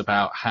conversations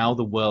about how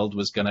the world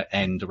was going to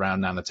end around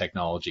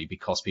nanotechnology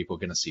because people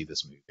were going to see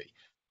this movie.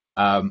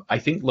 I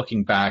think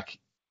looking back,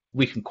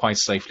 we can quite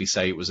safely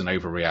say it was an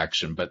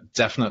overreaction, but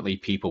definitely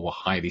people were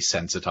highly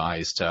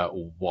sensitized to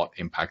what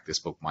impact this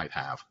book might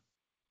have.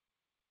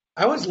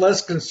 I was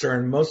less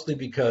concerned, mostly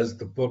because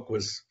the book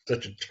was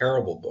such a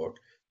terrible book.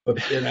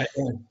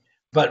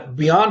 But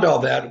beyond all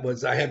that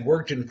was I had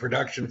worked in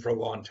production for a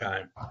long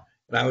time.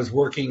 And I was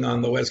working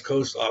on the West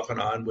Coast off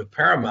and on with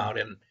Paramount,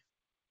 and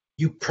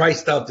you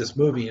priced out this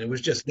movie and it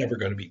was just never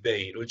going to be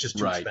made. It was just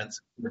too Right.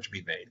 expensive for it to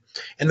be made.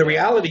 And the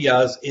reality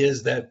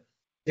is that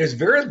there's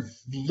very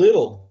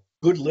little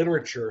good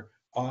literature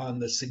on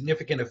the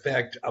significant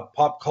effect a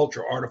pop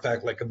culture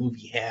artifact like a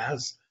movie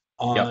has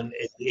on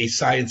a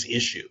science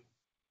issue.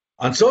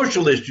 On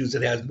social issues,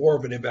 it has more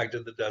of an impact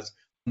than it does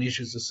on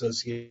issues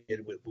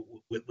associated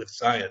with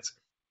science.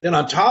 Then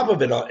on top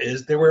of it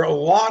is there were a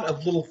lot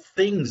of little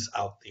things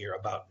out there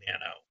about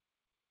Nano,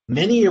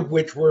 many of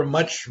which were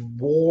much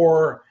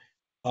more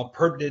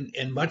pertinent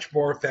and much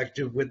more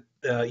effective with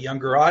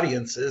younger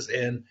audiences.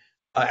 And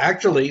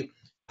actually,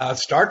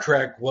 Star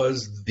Trek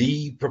was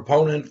the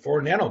proponent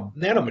for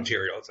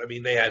nanomaterials. I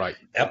mean, they had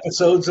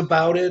episodes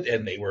about it,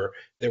 and they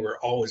were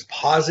always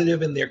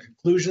positive in their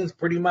conclusions,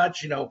 pretty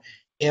much.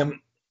 And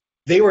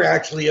they were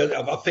actually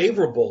a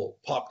favorable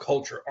pop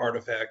culture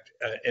artifact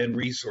and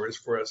resource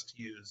for us to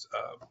use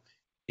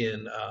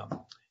in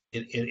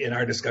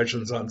our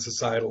discussions on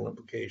societal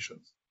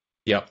implications.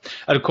 Yeah,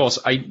 and of course,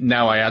 I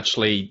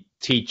actually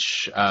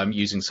teach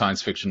using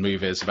science fiction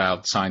movies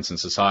about science and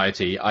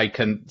society. I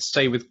can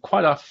say with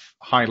quite a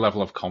high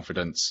level of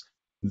confidence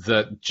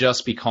that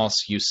just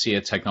because you see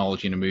a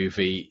technology in a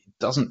movie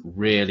doesn't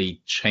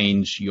really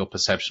change your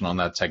perception on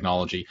that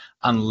technology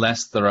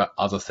unless there are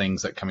other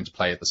things that come into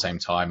play at the same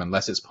time,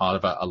 unless it's part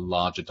of a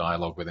larger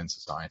dialogue within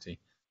society.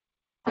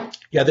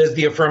 Yeah, there's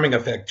the affirming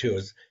effect too,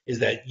 is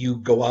that you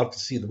go out to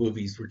see the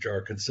movies which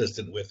are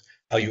consistent with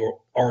how you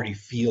already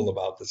feel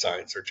about the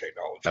science or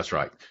technology. That's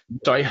right.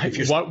 So if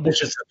you're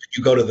suspicious,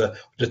 you go to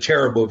the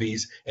terror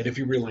movies, and if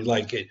you really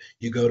like it,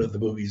 you go to the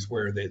movies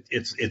where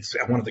it's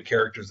one of the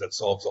characters that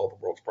solves all the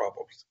world's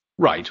problems.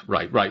 Right.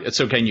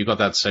 So again, you've got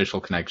that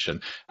social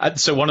connection.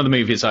 So one of the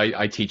movies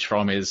I teach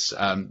from is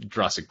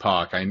Jurassic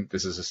Park.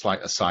 This is a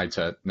slight aside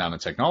to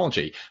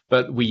nanotechnology,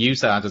 but we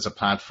use that as a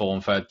platform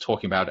for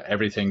talking about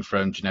everything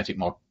from genetic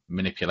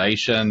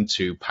manipulation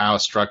to power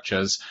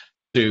structures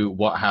to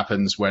what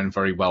happens when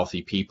very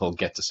wealthy people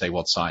get to say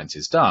what science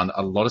is done,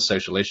 a lot of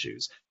social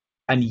issues.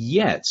 And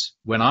yet,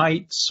 when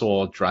I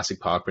saw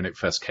Jurassic Park when it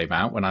first came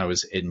out, when I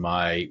was in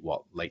my,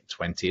 late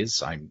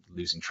 20s, I'm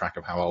losing track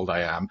of how old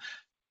I am,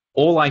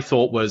 all I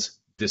thought was,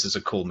 this is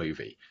a cool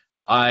movie.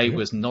 I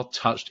was not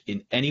touched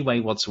in any way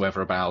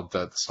whatsoever about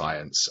the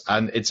science.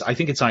 And I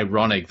think it's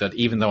ironic that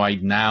even though I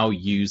now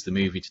use the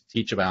movie to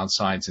teach about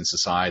science in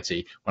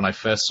society, when I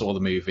first saw the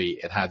movie,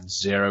 it had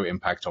zero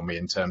impact on me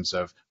in terms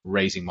of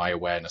raising my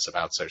awareness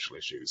about social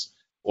issues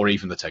or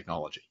even the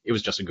technology. It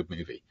was just a good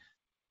movie.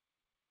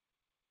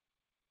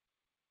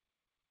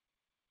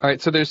 All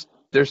right, so there's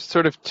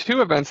sort of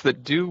two events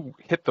that do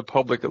hit the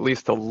public at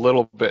least a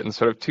little bit in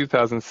sort of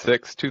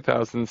 2006,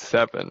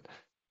 2007,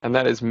 and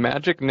that is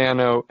Magic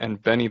Nano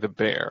and Benny the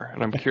Bear.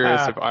 And I'm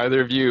curious if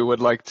either of you would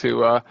like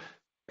to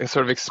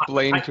sort of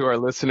explain to our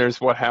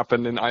listeners what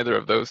happened in either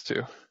of those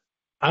two.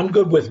 I'm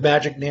good with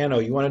Magic Nano.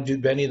 You want to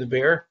do Benny the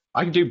Bear?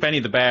 I can do Benny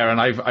the Bear,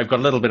 and I've got a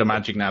little bit of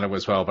Magic Nano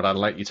as well, but I'll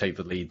let you take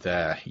the lead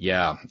there.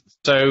 Yeah.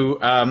 So,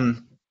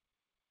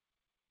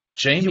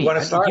 Jamey, you want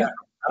to start?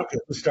 Okay,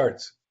 who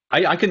starts?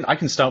 I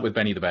can start with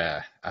Benny the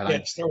Bear.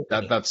 And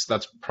yeah,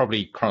 that's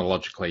probably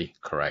chronologically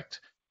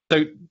correct.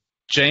 So,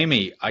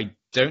 Jamey, I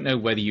don't know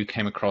whether you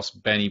came across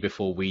Benny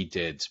before we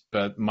did,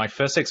 but my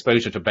first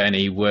exposure to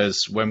Benny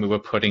was when we were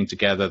putting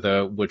together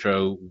the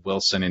Woodrow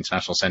Wilson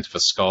International Center for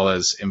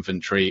Scholars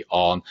inventory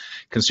on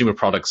consumer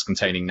products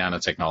containing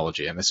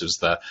nanotechnology. And this was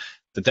the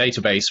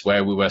database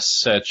where we were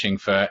searching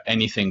for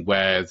anything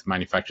where the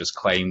manufacturers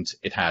claimed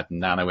it had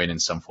nano in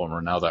some form or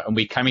another. And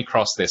we came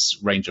across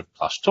this range of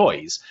plush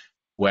toys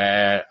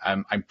where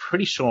I'm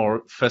pretty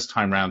sure first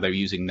time around they were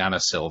using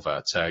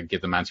nanosilver to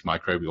give them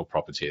antimicrobial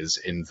properties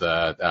in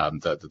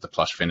the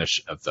plush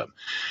finish of them.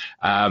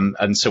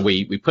 And so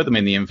we put them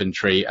in the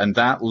inventory, and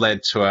that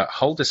led to a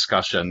whole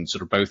discussion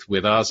sort of both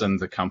with us and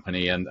the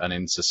company and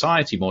in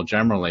society more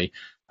generally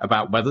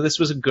about whether this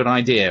was a good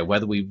idea,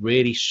 whether we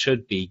really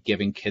should be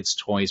giving kids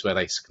toys where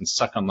they can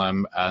suck on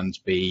them and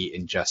be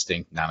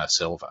ingesting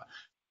nanosilver.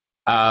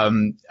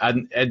 And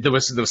there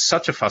was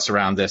such a fuss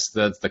around this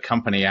that the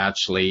company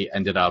actually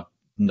ended up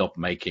not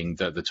making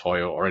the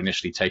toy or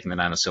initially taking the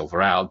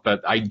nanosilver out.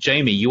 But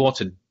Jamey, you ought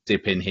to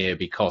dip in here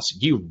because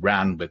you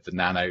ran with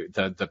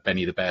the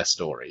Benny the Bear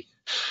story.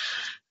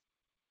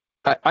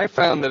 I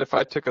found that if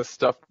I took a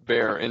stuffed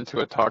bear into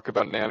a talk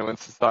about nano in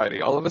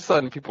society, all of a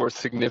sudden people were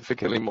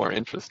significantly more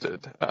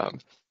interested.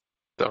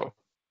 So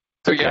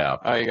yeah.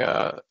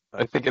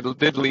 I think it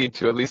did lead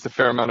to at least a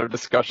fair amount of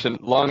discussion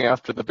long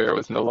after the bear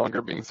was no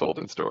longer being sold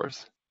in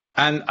stores.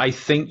 And I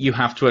think you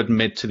have to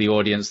admit to the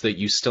audience that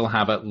you still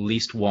have at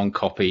least one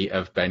copy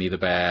of Benny the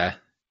Bear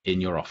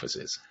in your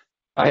offices.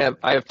 I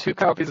have two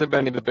copies of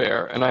Benny the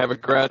Bear, and I have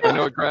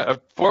a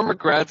former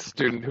grad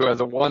student who has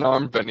a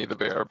one-armed Benny the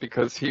Bear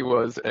because he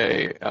was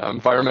a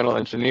environmental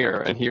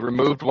engineer, and he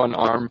removed one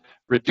arm,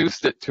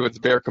 reduced it to its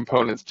bare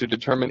components to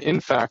determine, in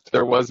fact,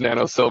 there was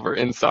nanosilver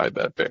inside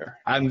that bear.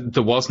 And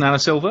there was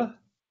nanosilver?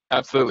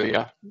 Absolutely,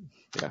 yeah.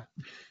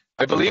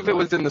 I believe it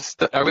was in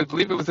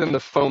the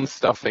foam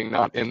stuffing,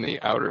 not in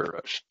the outer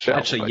shell.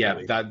 Actually, yeah,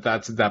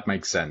 that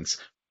makes sense.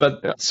 But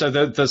Yeah. so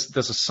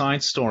there's a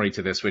side story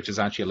to this, which is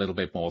actually a little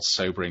bit more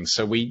sobering.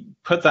 So we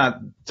put that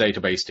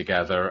database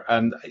together,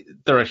 and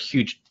there are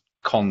huge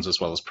cons as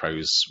well as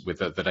pros with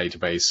the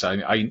database.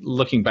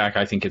 Looking back,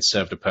 I think it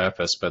served a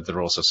purpose, but there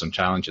are also some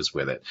challenges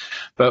with it.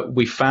 But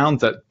we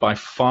found that by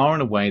far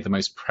and away the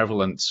most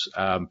prevalent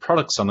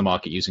products on the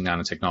market using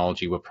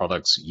nanotechnology were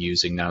products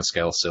using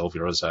nanoscale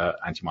silver as an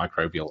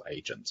antimicrobial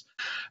agent,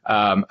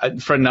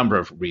 for a number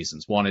of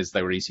reasons. One is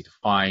they were easy to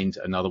find.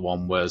 Another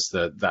one was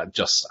that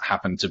just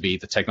happened to be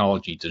the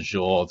technology du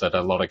jour that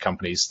a lot of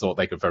companies thought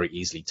they could very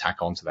easily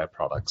tack onto their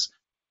products.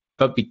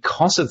 But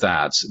because of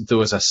that, there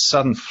was a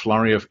sudden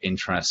flurry of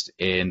interest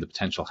in the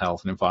potential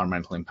health and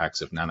environmental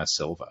impacts of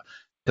nanosilver,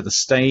 to the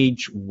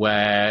stage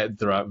where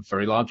there are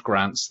very large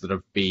grants that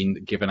have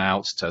been given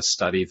out to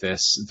study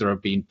this. There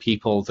have been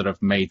people that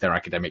have made their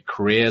academic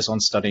careers on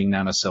studying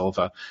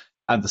nanosilver.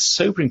 And the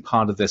sobering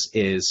part of this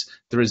is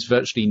there is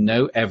virtually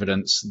no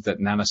evidence that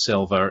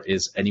nanosilver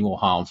is any more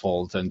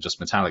harmful than just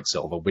metallic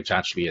silver, which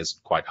actually is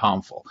quite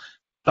harmful.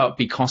 But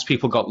because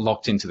people got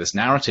locked into this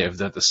narrative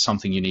that there's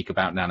something unique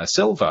about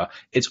nanosilver,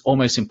 it's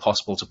almost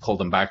impossible to pull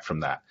them back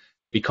from that.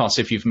 Because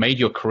if you've made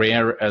your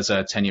career as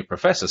a tenured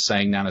professor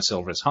saying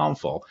nanosilver is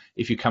harmful,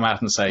 if you come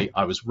out and say,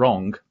 I was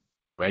wrong,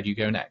 where do you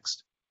go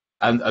next?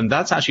 And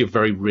that's actually a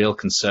very real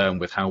concern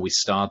with how we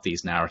start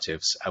these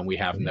narratives, and we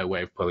have no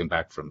way of pulling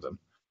back from them.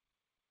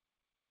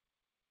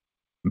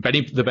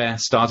 Benny the Bear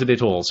started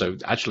it all, so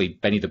actually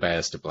Benny the Bear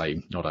is to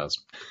blame, not us.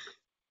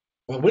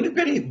 Well,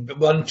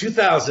 in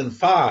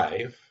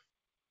 2005,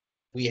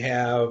 we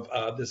have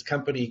this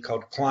company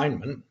called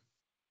Kleinman,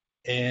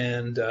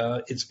 and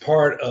it's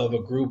part of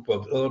a group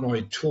of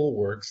Illinois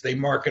Toolworks. They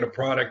market a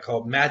product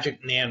called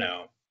Magic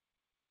Nano.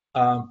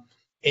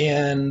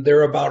 And there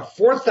are about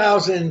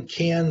 4,000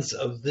 cans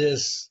of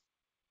this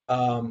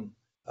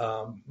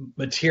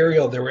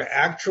material that were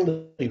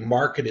actually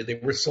marketed. They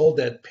were sold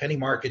at penny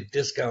market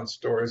discount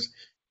stores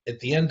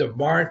at the end of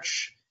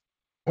March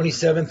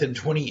 27th and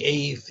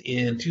 28th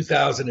in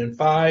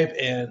 2005.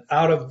 And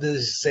out of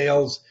these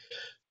sales,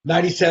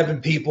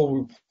 97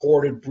 people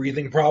reported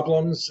breathing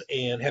problems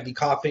and heavy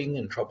coughing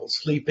and trouble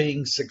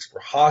sleeping. 6 were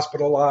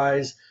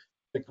hospitalized.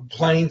 The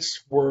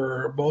complaints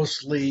were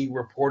mostly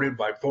reported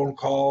by phone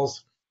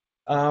calls.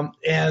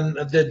 And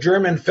the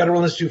German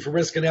Federal Institute for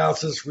Risk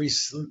Analysis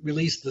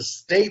released a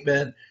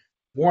statement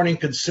warning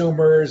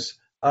consumers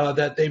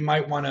that they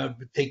might want to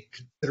take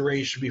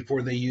consideration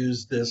before they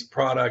use this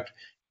product.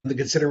 And the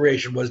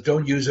consideration was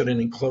don't use it in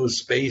enclosed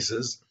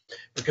spaces.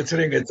 But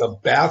considering it's a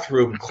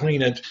bathroom,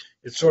 clean it.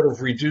 It sort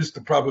of reduced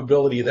the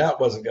probability that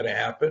wasn't going to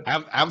happen.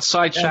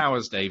 Outside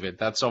showers, David.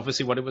 That's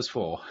obviously what it was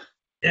for.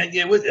 And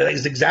it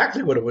was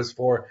exactly what it was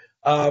for.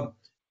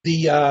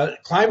 The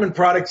Kleinman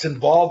products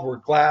involved were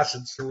glass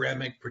and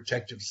ceramic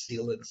protective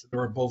sealants. They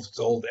were both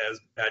sold as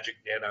Magic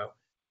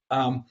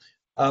Nano.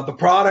 The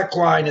product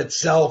line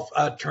itself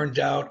turned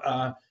out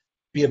to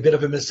be a bit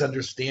of a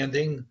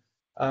misunderstanding.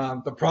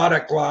 The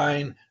product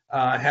line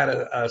had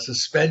a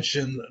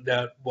suspension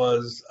that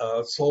was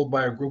sold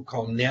by a group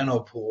called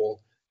Nano,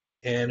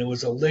 and it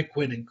was a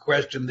liquid in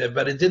question,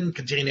 but it didn't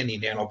contain any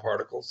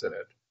nanoparticles in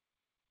it.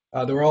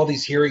 There were all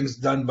these hearings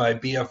done by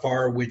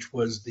BFR, which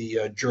was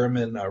the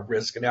German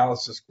risk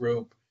analysis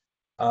group.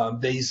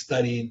 They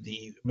studied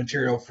the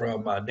material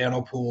from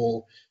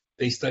Nanopool.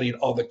 They studied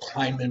all the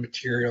Kleinman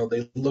material.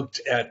 They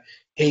looked at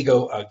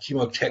Hago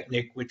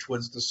Chemotechnik, which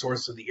was the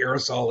source of the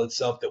aerosol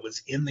itself that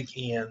was in the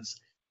cans.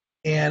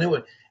 And it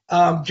would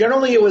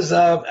generally it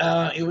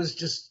was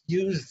just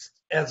used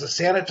as a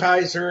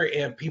sanitizer,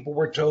 and people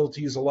were told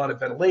to use a lot of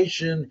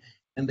ventilation,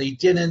 and they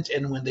didn't.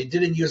 And when they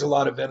didn't use a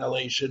lot of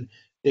ventilation,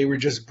 they were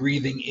just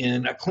breathing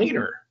in a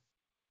cleaner,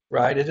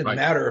 right? It didn't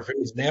matter if it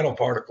was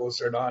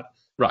nanoparticles or not.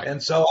 Right.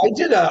 And so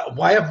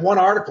I have one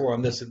article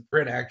on this in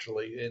print,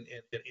 actually, in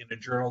a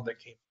journal that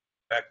came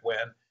back when.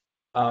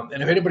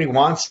 And if anybody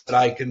wants it,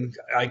 I can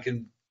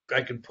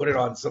put it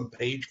on some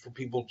page for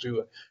people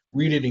to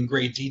read it in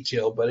great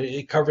detail. But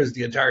it covers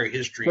the entire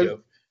history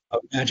of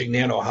Magic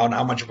Nano,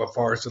 how much of a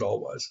farce it all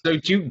was. So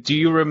do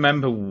you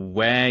remember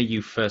where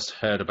you first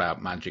heard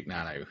about Magic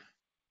Nano?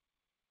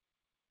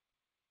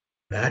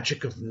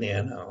 Magic of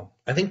Nano.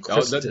 I think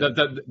Kristen.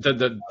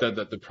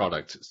 The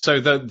product. So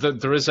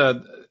there is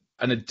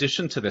an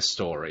addition to this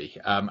story,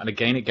 and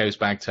again it goes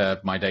back to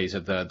my days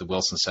at the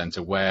Wilson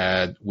Center,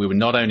 where we were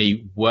not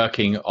only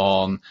working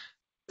on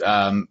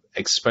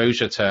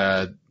exposure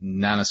to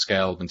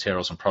nanoscale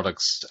materials and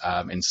products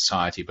in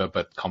society,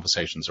 but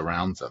conversations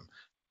around them.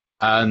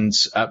 And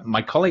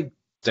my colleague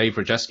Dave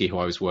Rajeski, who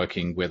I was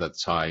working with at the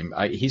time,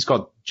 he's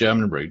got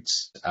German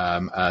roots,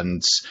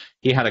 and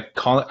he had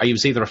he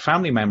was either a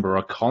family member or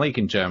a colleague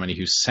in Germany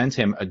who sent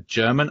him a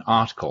German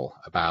article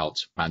about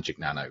Magic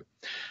Nano.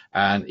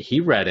 And he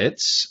read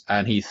it,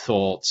 and he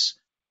thought,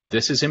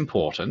 this is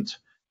important.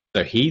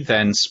 So he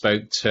then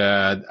spoke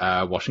to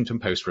a Washington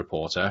Post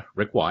reporter,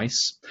 Rick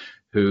Weiss,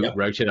 who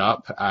wrote it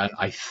up. And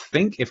I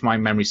think, if my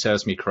memory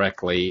serves me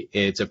correctly,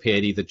 it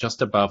appeared either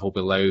just above or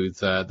below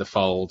the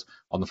fold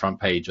on the front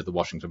page of the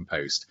Washington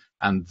Post.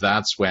 And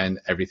that's when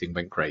everything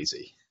went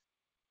crazy.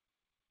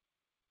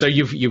 So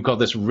you've got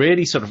this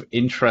really sort of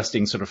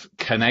interesting sort of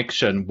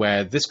connection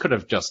where this could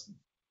have just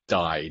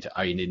died.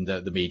 I mean, in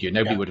the media,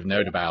 nobody would have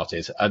known about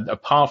it,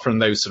 apart from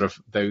those sort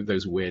of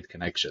those weird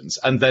connections.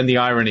 And then the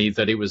irony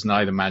that it was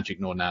neither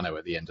magic nor nano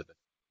at the end of it.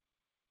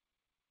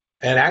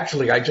 And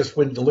actually, I just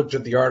went and looked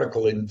at the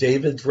article, and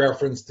David's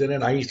referenced in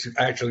it. I used to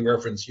actually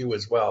reference you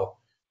as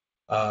well.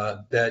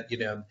 That, you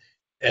know,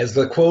 as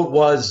the quote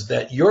was,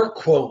 that your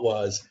quote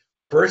was,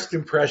 "First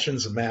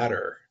impressions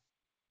matter."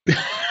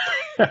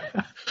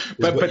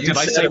 but did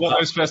I say what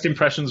those first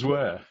impressions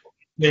were?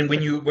 And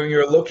when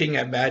you're looking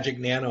at Magic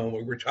Nano, and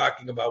we were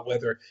talking about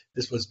whether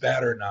this was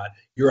bad or not,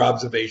 your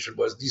observation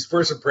was these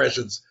first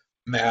impressions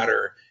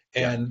matter.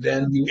 And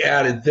then you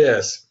added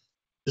this.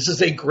 This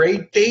is a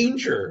great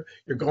danger.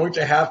 You're going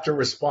to have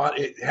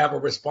to have a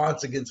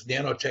response against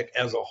nanotech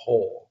as a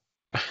whole.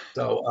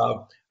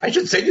 So I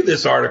should send you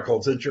this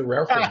article since you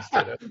referenced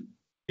it.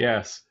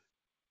 Yes.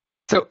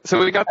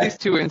 So we got these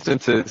two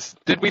instances.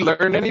 Did we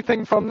learn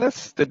anything from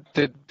this?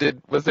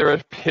 Was there a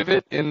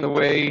pivot in the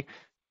way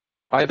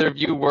either of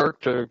you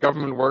worked, or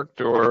government worked,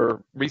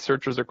 or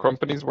researchers or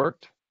companies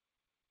worked?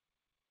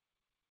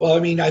 Well, I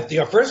mean,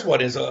 the first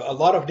one is a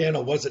lot of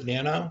nano wasn't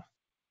nano.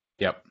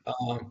 Yep.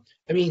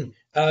 I mean,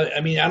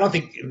 I don't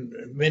think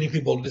many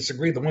people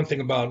disagree. The one thing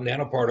about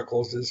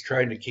nanoparticles is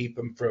trying to keep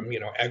them from,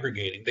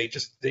 aggregating. They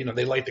just, they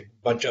like to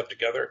bunch up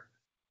together.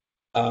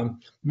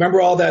 Remember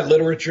all that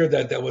literature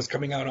that was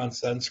coming out on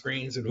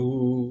sunscreens and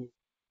who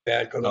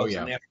bad because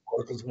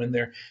nanoparticles went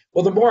there.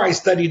 Well, the more I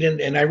studied,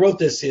 and I wrote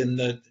this in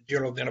the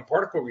Journal of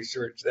Nanoparticle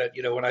Research, that,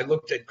 when I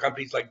looked at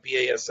companies like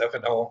BASF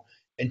and all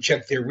and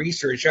checked their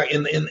research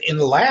in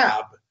the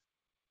lab,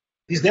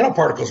 these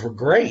nanoparticles were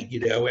great,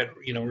 at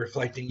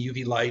reflecting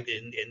UV light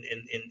and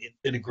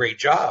did a great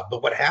job.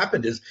 But what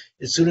happened is,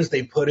 as soon as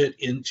they put it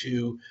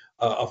into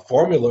a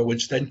formula,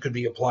 which then could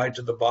be applied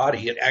to the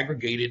body, it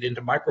aggregated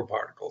into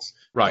microparticles.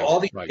 Right. So all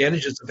the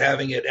advantages of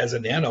having it as a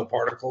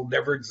nanoparticle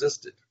never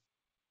existed.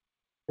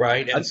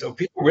 Right. And so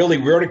people really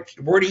weren't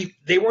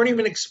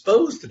even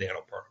exposed to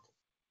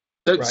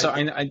nanoparticles. So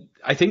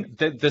I think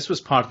that this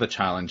was part of the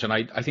challenge. And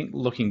I think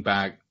looking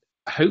back,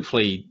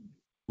 hopefully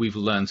we've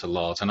learned a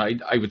lot. And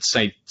I would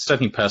say,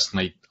 certainly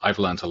personally, I've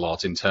learned a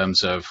lot in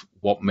terms of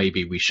what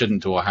maybe we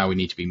shouldn't do or how we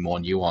need to be more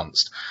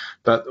nuanced.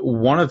 But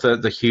one of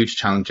the huge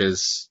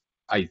challenges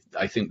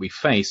I think we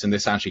face, and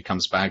this actually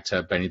comes back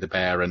to Benny the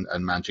Bear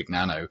and Magic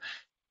Nano,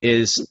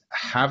 is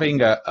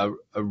having a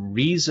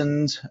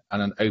reasoned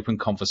and an open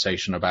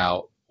conversation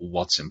about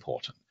what's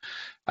important.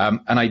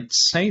 And I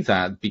say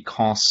that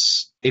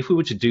because if we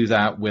were to do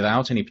that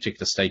without any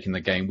particular stake in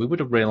the game, we would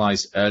have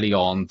realized early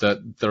on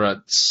that there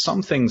are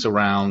some things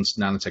around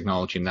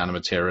nanotechnology and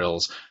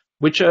nanomaterials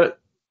which are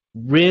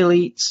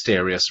really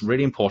serious,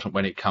 really important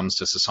when it comes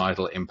to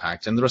societal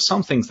impact. And there are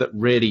some things that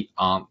really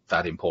aren't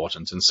that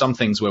important, and some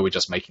things where we're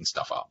just making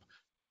stuff up.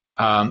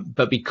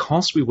 But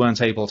because we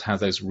weren't able to have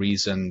those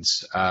reasoned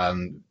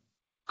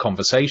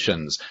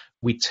conversations,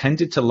 we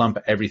tended to lump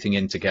everything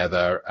in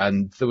together,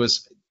 and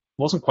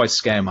wasn't quite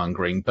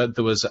scaremongering, but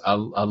there was a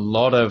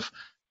lot of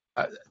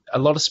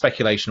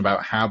speculation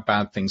about how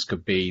bad things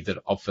could be that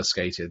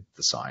obfuscated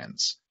the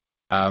science.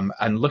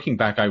 And looking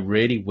back, I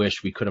really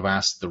wish we could have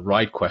asked the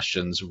right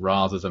questions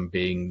rather than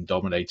being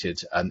dominated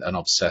and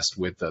obsessed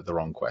with the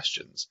wrong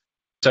questions.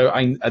 So,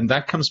 and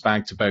that comes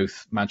back to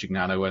both Magic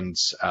Nano and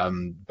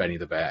Benny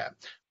the Bear.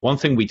 One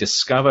thing we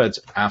discovered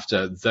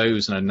after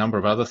those and a number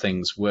of other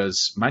things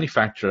was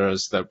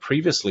manufacturers that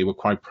previously were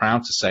quite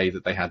proud to say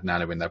that they had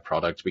nano in their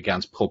product began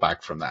to pull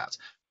back from that.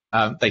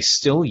 They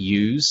still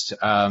used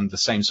the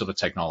same sort of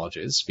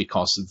technologies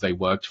because they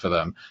worked for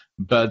them,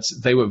 but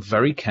they were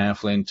very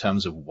careful in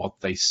terms of what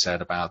they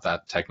said about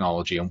that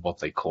technology and what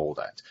they called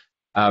it.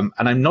 And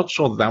I'm not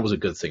sure that was a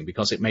good thing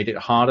because it made it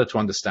harder to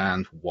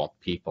understand what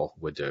people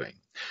were doing.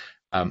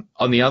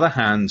 On the other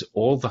hand,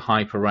 all the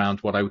hype around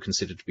what I would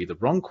consider to be the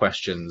wrong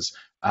questions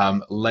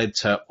led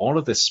to all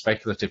of this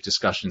speculative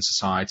discussion in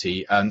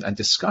society and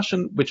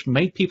discussion which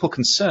made people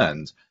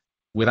concerned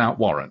without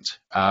warrant.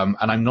 And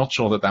I'm not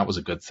sure that was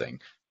a good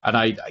thing. And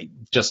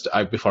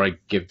I before I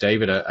give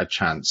David a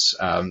chance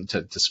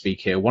to speak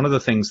here, one of the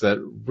things that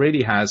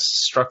really has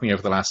struck me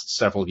over the last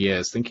several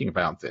years thinking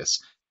about this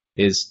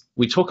is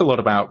we talk a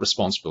lot about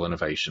responsible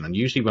innovation. And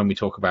usually when we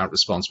talk about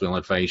responsible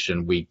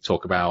innovation, we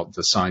talk about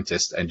the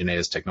scientists,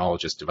 engineers,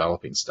 technologists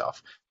developing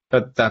stuff.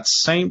 But that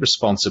same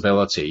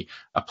responsibility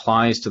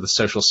applies to the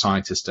social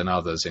scientists and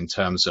others in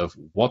terms of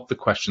what the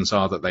questions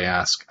are that they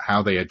ask,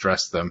 how they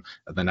address them,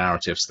 and the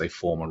narratives they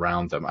form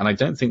around them. And I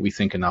don't think we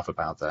think enough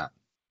about that.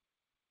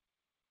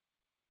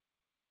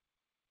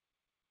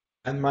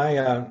 And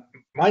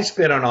my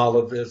spin on all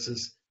of this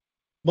is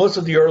most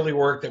of the early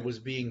work that was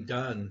being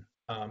done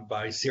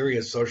by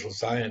serious social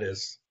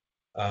scientists,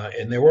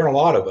 and there weren't a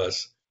lot of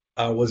us,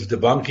 was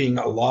debunking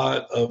a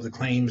lot of the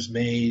claims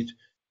made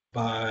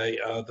by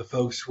the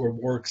folks who were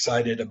more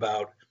excited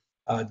about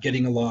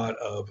getting a lot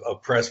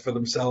of press for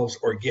themselves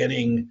or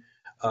getting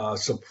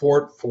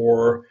support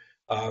for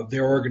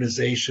their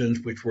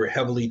organizations, which were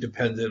heavily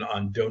dependent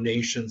on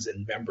donations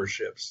and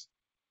memberships.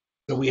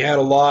 So we had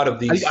a lot of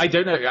these. I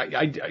don't know.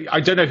 I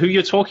don't know who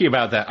you're talking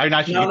about there. I mean,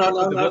 actually,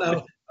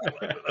 No.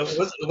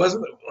 It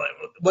wasn't.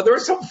 Well, there were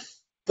some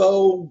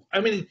faux. I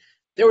mean,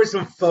 there were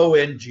some faux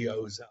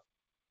NGOs out,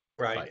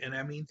 right? And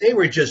I mean, they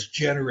were just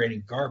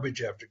generating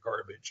garbage after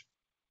garbage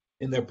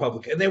in their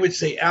public, and they would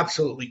say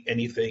absolutely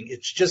anything.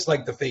 It's just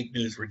like the fake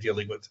news we're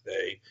dealing with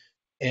today.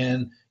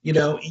 And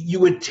you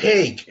would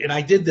take, and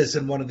I did this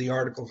in one of the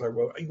articles I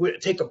wrote. You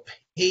would take a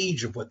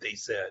page of what they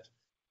said,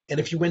 and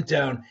if you went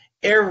down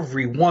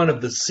every one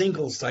of the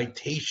single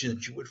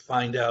citations, you would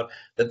find out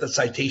that the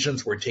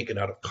citations were taken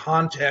out of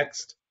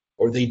context,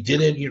 or they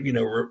didn't,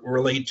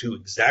 relate to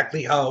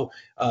exactly how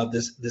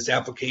this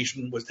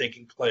application was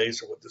taking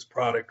place or what this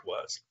product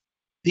was.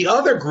 The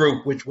other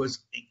group, which was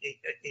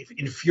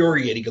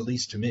infuriating, at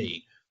least to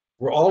me,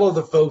 were all of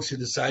the folks who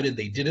decided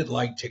they didn't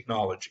like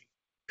technology,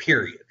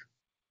 period,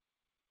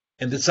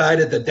 and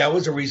decided that that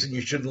was a reason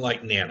you shouldn't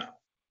like Nano,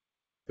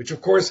 which,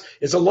 of course,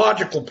 is a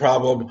logical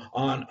problem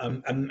on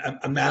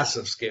a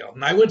massive scale.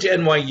 And I went to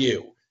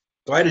NYU,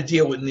 so I had to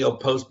deal with Neil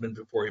Postman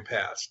before he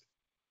passed,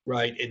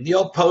 right? And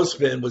Neil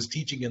Postman was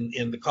teaching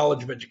in the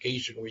College of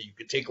Education where you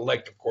could take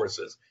elective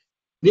courses.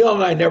 Neil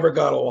and I never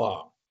got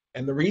along.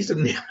 And the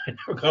reason Neil and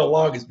I never got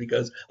along is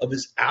because of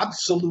his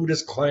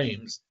absolutist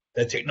claims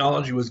that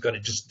technology was going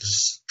to just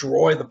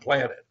destroy the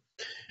planet.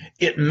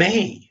 It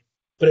may,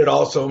 but it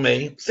also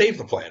may save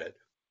the planet.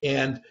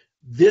 And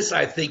this,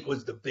 I think,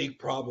 was the big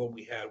problem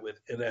we had with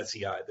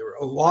NNCI. There were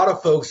a lot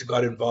of folks who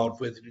got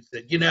involved with it who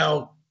said,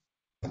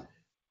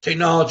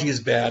 technology is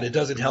bad. It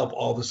doesn't help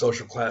all the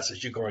social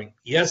classes. You're going,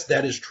 yes,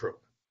 that is true.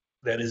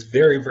 That is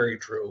very, very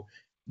true.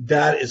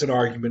 That is an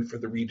argument for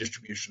the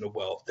redistribution of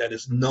wealth. That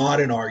is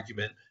not an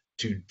argument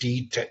to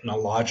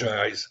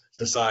de-technologize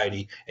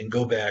society and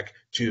go back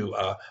to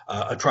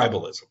a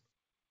tribalism.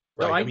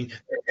 Right? No, I mean,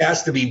 there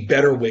has to be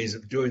better ways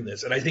of doing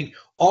this. And I think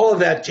all of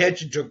that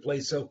tension took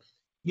place. So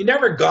you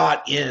never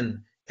got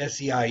in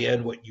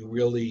SEIN what you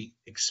really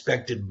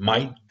expected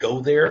might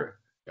go there.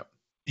 Yep.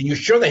 And you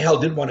sure the hell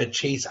didn't want to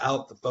chase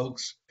out the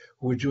folks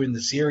who were doing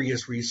the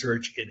serious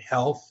research in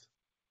health,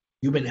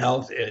 human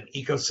health, and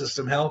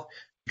ecosystem health,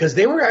 because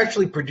they were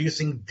actually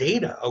producing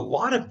data, a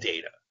lot of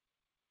data,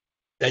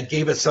 that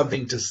gave us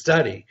something to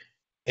study.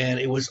 And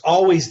it was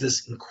always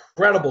this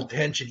incredible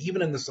tension,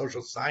 even in the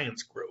social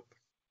science group,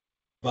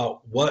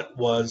 about what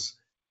was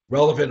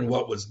relevant and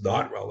what was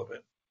not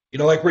relevant.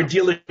 Like we're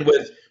dealing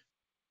with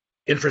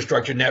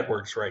infrastructure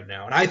networks right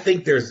now. And I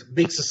think there's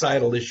big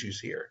societal issues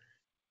here.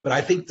 But I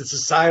think the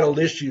societal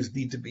issues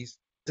need to be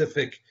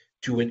specific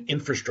to an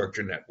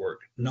infrastructure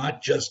network,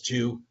 not just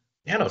to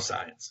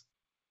nanoscience.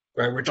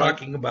 Right? We're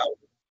talking about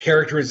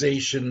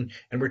characterization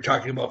and we're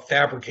talking about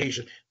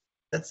fabrication.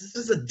 This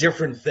is a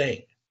different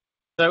thing.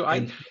 So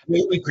the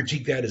way we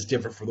critique that is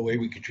different from the way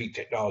we critique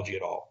technology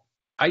at all.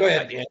 Go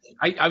ahead, Dan.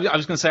 I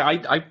was going to say,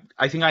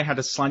 I think I had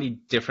a slightly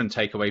different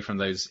takeaway from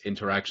those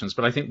interactions,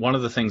 but I think one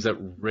of the things that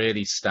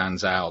really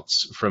stands out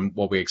from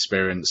what we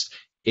experienced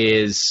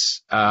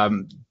is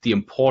the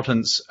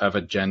importance of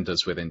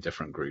agendas within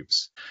different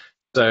groups.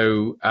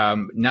 So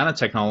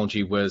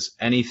nanotechnology was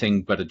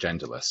anything but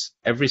agendaless.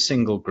 Every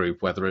single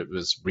group, whether it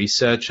was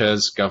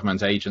researchers,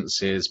 government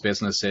agencies,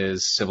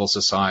 businesses, civil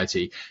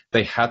society,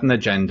 they had an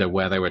agenda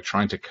where they were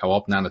trying to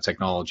co-opt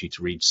nanotechnology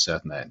to reach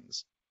certain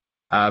ends.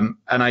 And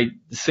I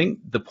think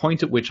the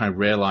point at which I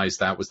realized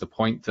that was the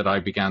point that I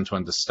began to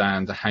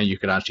understand how you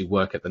could actually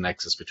work at the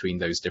nexus between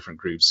those different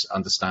groups,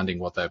 understanding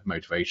what their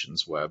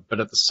motivations were. But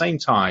at the same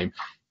time,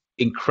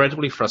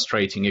 incredibly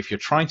frustrating if you're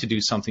trying to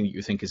do something that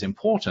you think is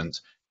important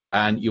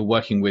and you're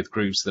working with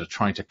groups that are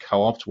trying to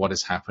co-opt what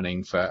is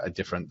happening for a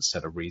different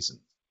set of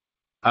reasons.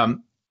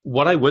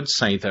 What I would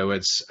say, though,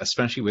 is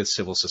especially with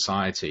civil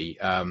society,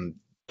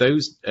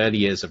 those early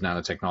years of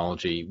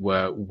nanotechnology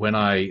were when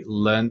I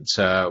learned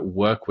to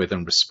work with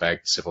and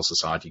respect civil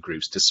society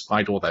groups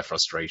despite all their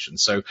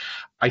frustrations. So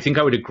I think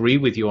I would agree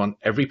with you on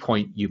every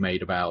point you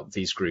made about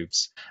these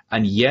groups.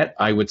 And yet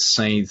I would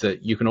say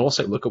that you can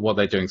also look at what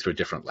they're doing through a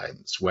different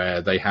lens,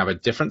 where they have a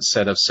different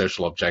set of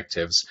social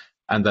objectives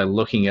and they're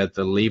looking at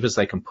the levers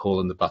they can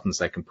pull and the buttons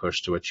they can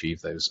push to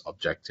achieve those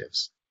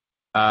objectives.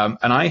 And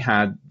I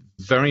had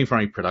very,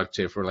 very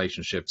productive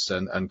relationships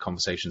and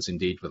conversations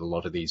indeed with a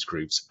lot of these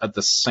groups, at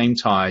the same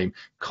time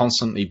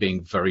constantly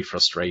being very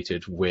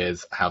frustrated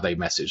with how they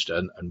messaged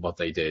and what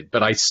they did.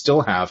 But I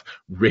still have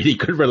really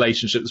good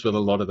relationships with a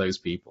lot of those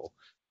people.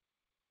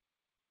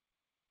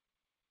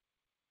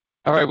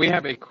 All right, we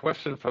have a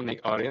question from the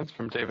audience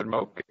from David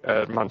Moak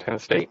at Montana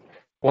State,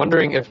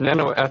 wondering if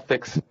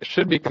nanoethics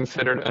should be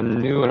considered a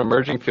new and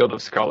emerging field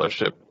of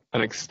scholarship,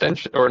 an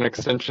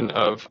extension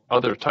of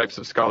other types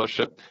of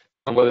scholarship,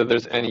 and whether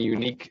there's any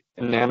unique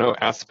nano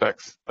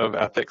aspects of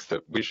ethics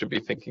that we should be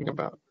thinking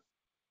about.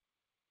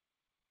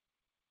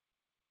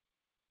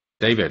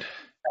 David.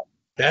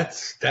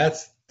 That's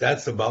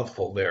a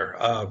mouthful there.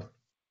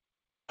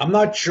 I'm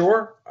not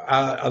sure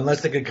unless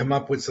they could come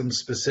up with some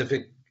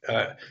specific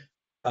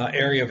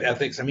area of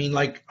ethics. I mean,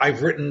 like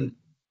I've written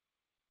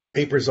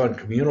papers on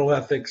communal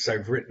ethics.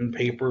 I've written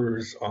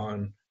papers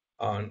on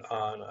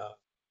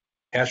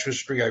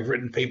astrometry. I've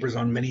written papers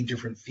on many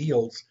different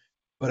fields,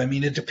 but I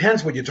mean, it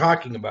depends what you're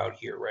talking about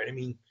here, right? I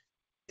mean,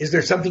 is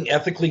there something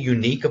ethically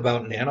unique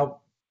about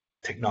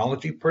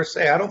nanotechnology per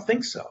se? I don't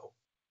think so.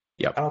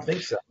 Yep. I don't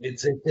think so.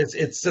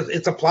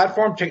 It's a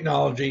platform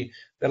technology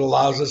that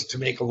allows us to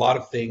make a lot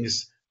of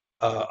things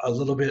a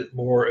little bit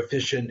more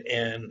efficient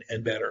and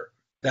better.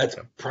 That's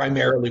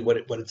primarily what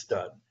it's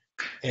done,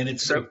 and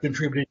it's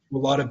contributed to a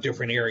lot of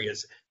different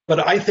areas.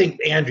 But I think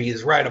Angie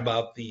is right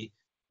about the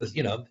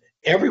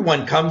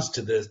everyone comes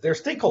to this. They're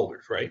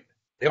stakeholders, right?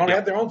 They don't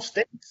have their own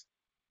stakes.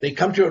 They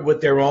come to it with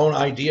their own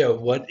idea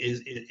of what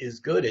is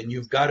good, and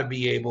you've got to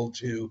be able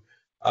to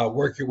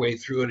work your way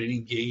through it and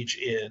engage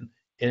in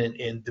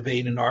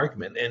debate and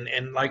argument.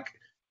 And like,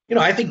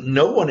 I think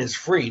no one is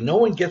free. No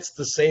one gets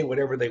to say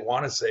whatever they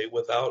want to say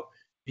without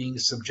being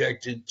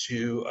subjected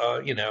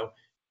to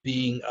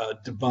being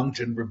debunked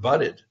and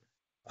rebutted,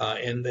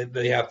 and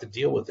they have to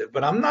deal with it.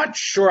 But I'm not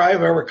sure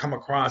I've ever come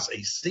across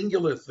a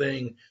singular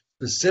thing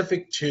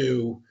specific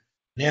to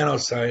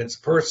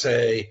nanoscience per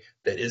se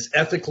that is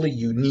ethically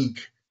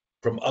unique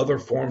from other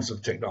forms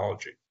of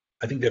technology.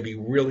 I think that'd be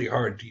really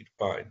hard to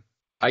find.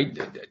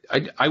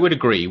 I would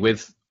agree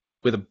with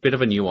a bit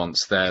of a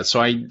nuance there.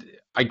 So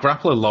I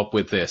grapple a lot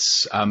with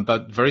this,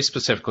 but very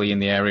specifically in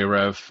the area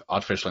of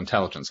artificial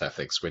intelligence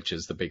ethics, which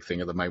is the big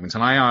thing at the moment.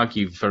 And I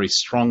argue very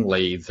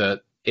strongly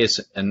that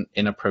is an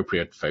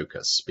inappropriate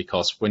focus,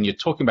 because when you're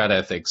talking about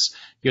ethics,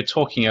 you're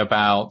talking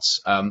about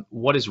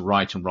what is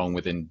right and wrong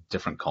within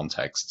different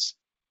contexts.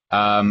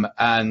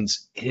 And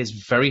it is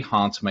very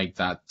hard to make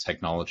that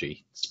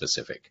technology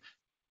specific.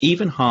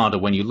 Even harder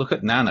when you look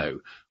at nano,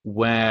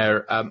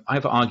 where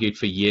I've argued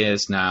for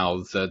years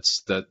now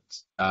that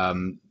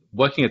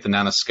working at the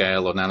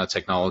nanoscale or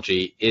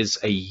nanotechnology is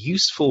a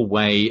useful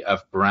way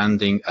of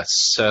branding a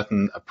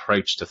certain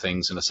approach to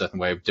things and a certain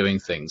way of doing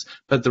things.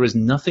 But there is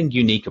nothing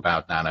unique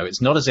about nano.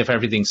 It's not as if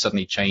everything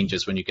suddenly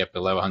changes when you get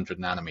below 100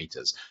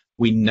 nanometers.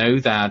 We know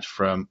that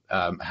from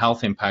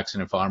health impacts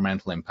and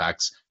environmental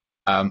impacts.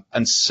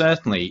 And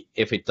certainly,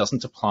 if it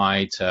doesn't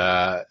apply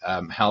to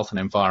health and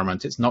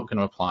environment, it's not going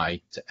to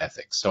apply to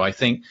ethics. So I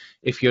think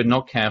if you're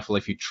not careful,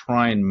 if you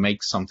try and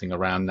make something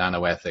around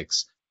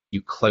nanoethics,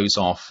 you close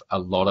off a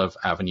lot of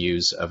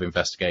avenues of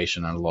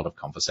investigation and a lot of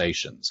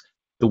conversations.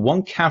 The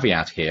one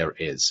caveat here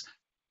is,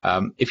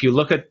 if you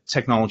look at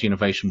technology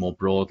innovation more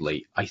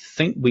broadly, I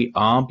think we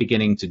are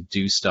beginning to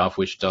do stuff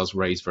which does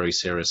raise very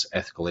serious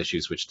ethical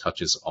issues, which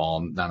touches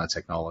on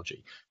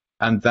nanotechnology.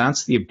 And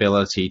that's the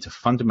ability to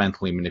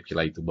fundamentally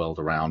manipulate the world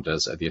around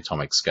us at the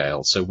atomic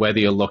scale. So whether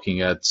you're looking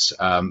at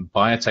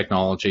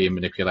biotechnology and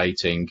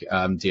manipulating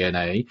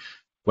DNA,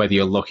 whether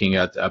you're looking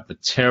at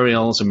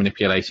materials and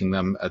manipulating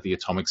them at the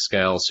atomic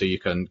scale so you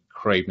can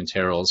create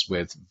materials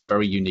with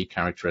very unique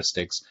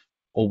characteristics,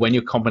 or when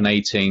you're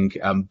combining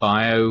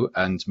bio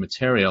and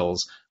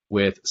materials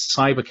with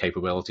cyber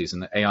capabilities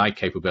and AI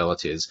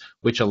capabilities,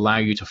 which allow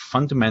you to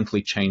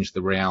fundamentally change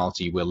the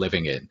reality we're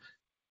living in.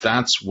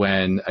 That's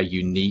when a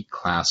unique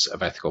class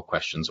of ethical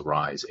questions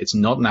arise. It's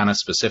not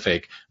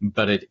nano-specific,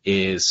 but it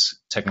is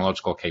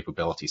technological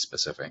capability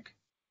specific.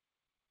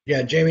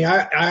 Yeah, Jamey,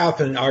 I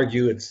often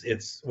argue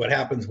it's what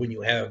happens when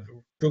you have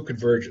true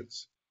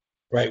convergence,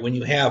 right? When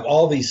you have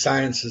all these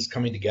sciences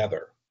coming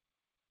together,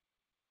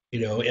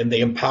 and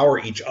they empower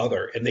each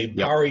other, and they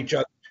empower each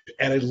other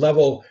at a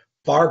level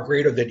far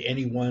greater than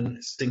anyone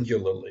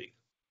singularly.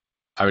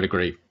 I would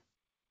agree.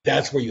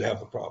 That's where you have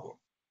the problem.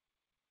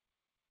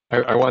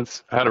 I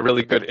once had a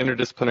really good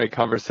interdisciplinary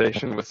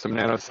conversation with some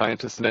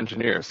nanoscientists and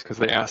engineers because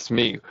they asked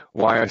me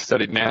why I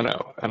studied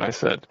nano. And I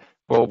said,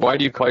 well, why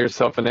do you call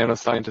yourself a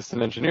nanoscientist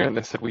and engineer? And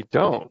they said, we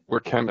don't.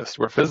 We're chemists.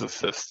 We're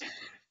physicists.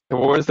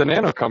 And where does the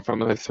nano come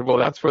from? And they said, well,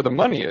 that's where the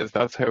money is.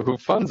 That's who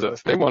funds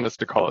us. They want us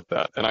to call it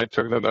that. And I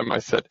took them, I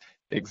said,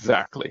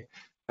 exactly.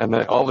 And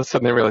then all of a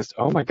sudden they realized,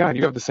 oh, my God,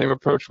 you have the same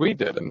approach we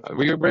did. And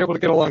we were able to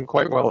get along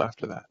quite well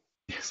after that.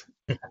 Yes.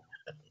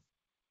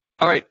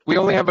 All right, we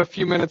only have a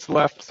few minutes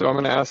left, so I'm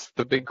going to ask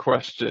the big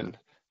question.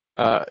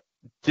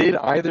 Did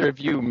either of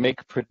you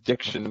make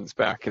predictions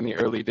back in the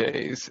early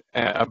days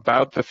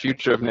about the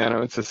future of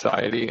nano in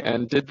society,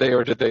 and did they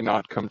or did they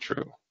not come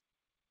true?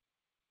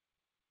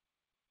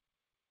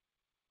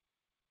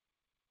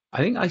 I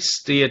think I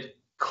steered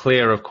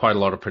clear of quite a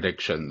lot of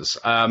predictions.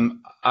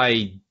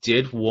 I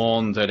did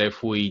warn that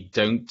if we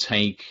don't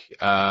take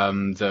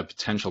the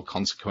potential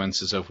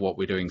consequences of what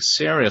we're doing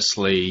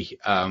seriously,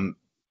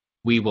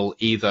 we will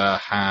either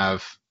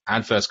have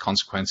adverse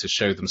consequences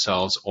show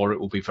themselves, or it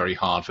will be very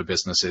hard for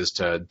businesses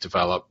to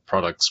develop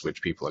products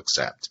which people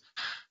accept.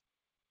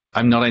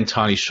 I'm not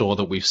entirely sure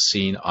that we've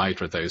seen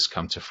either of those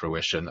come to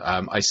fruition.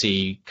 I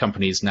see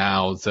companies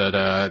now that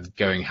are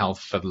going hell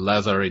for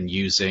leather in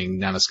using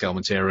nanoscale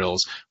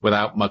materials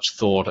without much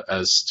thought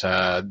as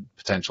to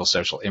potential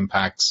social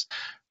impacts.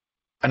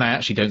 And I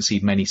actually don't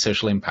see many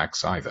social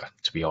impacts either,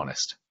 to be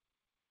honest.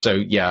 So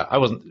yeah,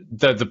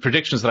 the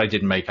predictions that I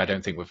didn't make, I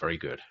don't think were very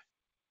good.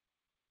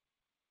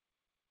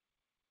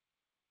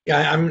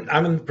 Yeah,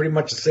 I'm in pretty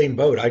much the same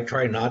boat. I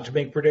try not to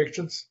make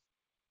predictions.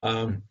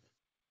 I'm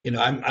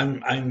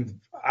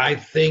I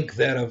think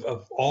that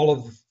of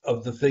all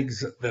of the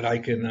things that I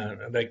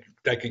can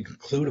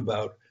conclude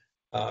about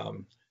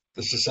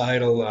the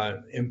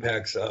societal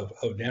impacts of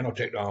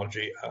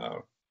nanotechnology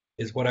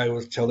is what I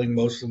was telling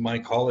most of my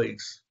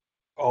colleagues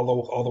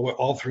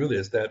all through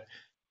this, that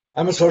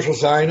I'm a social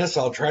scientist.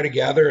 I'll try to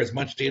gather as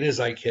much data as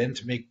I can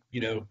to make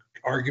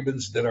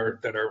arguments that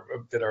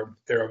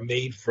are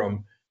made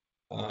from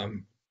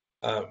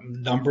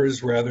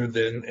numbers rather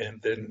than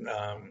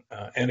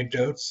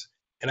anecdotes,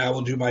 and I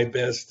will do my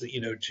best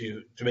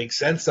to make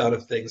sense out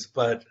of things.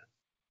 But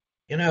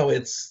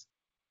it's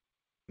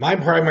my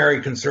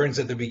primary concerns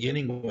at the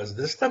beginning was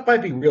this stuff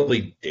might be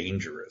really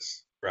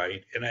dangerous,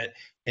 right? And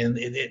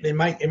it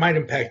might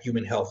impact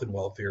human health and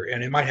welfare,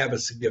 and it might have a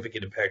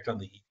significant impact on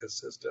the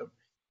ecosystem.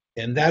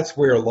 And that's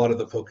where a lot of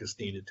the focus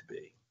needed to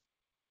be.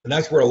 And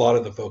that's where a lot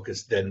of the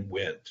focus then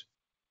went.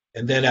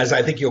 And then, as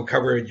I think you'll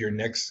cover in your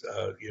next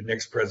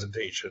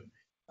presentation,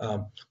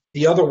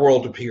 the other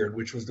world appeared,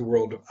 which was the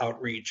world of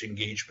outreach,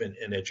 engagement,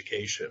 and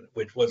education,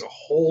 which was a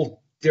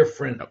whole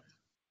different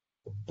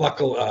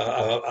bucket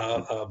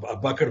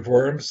of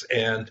worms.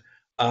 And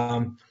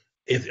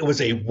it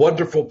was a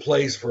wonderful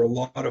place for a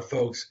lot of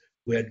folks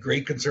who had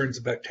great concerns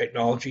about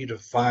technology to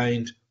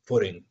find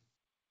footing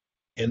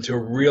and to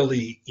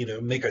really,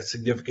 make a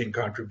significant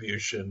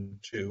contribution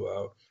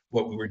to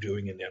what we were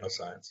doing in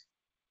nanoscience.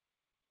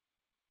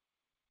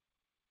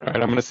 All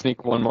right, I'm going to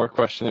sneak one more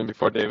question in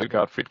before David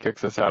Gottfried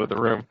kicks us out of the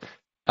room.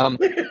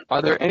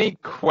 Are there any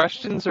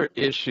questions or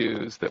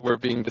issues that were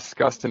being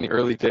discussed in the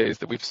early days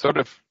that we've sort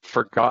of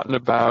forgotten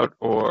about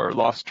or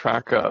lost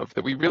track of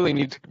that we really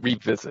need to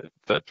revisit,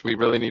 that we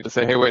really need to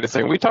say, hey, wait a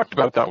second, we talked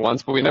about that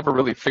once, but we never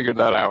really figured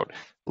that out.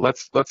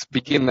 Let's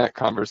begin that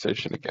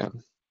conversation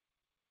again.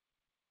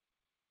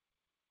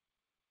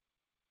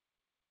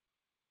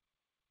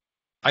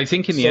 I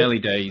think in the early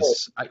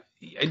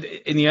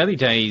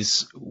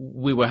days,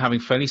 we were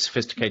having fairly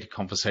sophisticated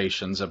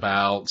conversations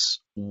about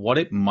what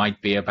it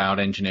might be about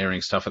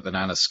engineering stuff at the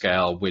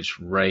nanoscale, which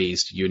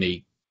raised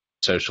unique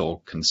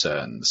social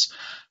concerns.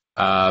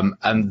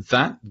 And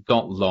that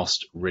got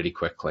lost really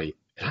quickly.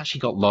 It actually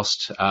got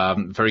lost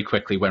very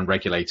quickly when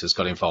regulators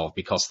got involved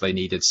because they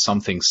needed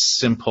something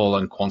simple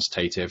and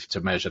quantitative to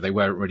measure. They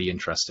weren't really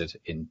interested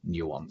in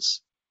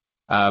nuance.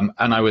 And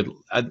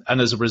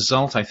as a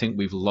result, I think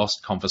we've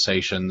lost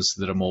conversations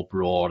that are more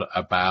broad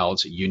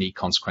about unique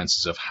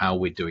consequences of how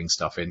we're doing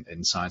stuff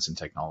in science and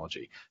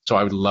technology. So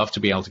I would love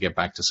to be able to get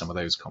back to some of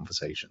those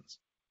conversations.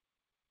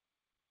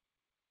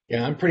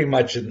 Yeah, I'm pretty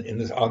much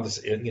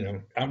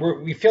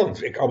we feel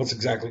almost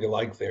exactly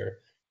alike there.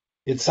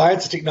 It's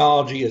science and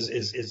technology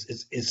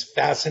is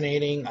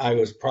fascinating. I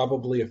was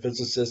probably a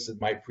physicist in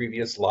my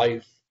previous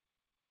life.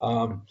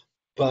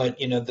 But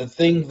the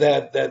thing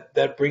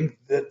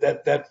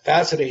that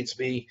fascinates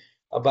me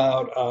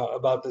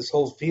about this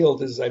whole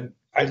field is I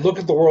look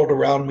at the world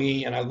around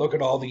me and I look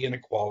at all the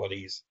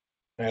inequalities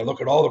and I look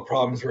at all the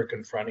problems we're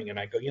confronting and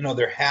I go,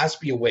 there has to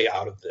be a way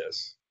out of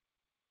this.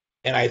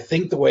 And I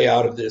think the way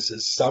out of this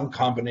is some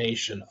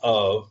combination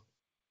of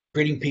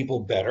treating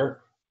people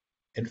better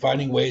and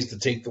finding ways to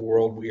take the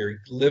world we are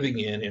living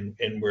in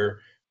and we're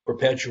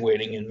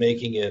perpetuating and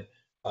making it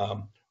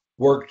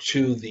work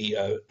to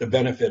the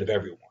benefit of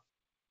everyone.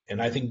 And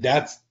I think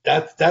that's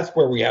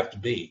where we have to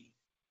be.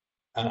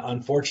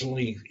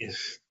 Unfortunately,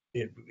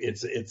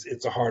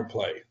 it's a hard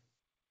play,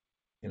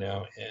 and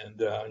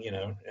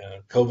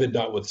COVID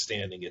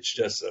notwithstanding,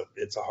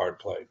 it's a hard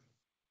play.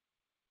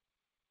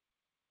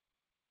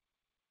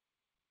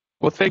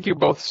 Well, thank you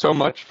both so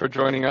much for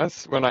joining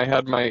us. When I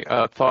had my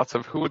thoughts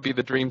of who would be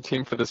the dream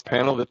team for this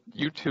panel, that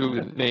you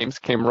two names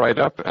came right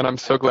up, and I'm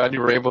so glad you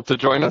were able to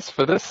join us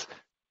for this.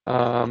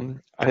 I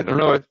don't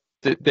know if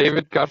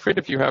David Gottfried,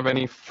 if you have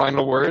any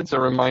final words, a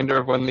reminder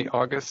of when the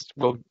August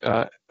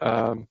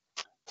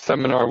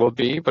seminar will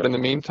be. But in the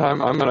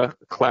meantime, I'm going to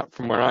clap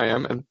from where I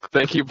am. And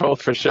thank you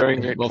both for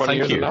sharing your 20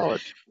 years of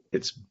knowledge.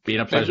 It's been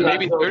a pleasure.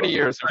 Maybe 30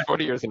 years or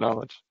 40 years of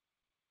knowledge.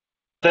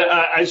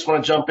 I just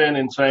want to jump in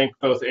and thank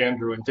both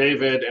Andrew and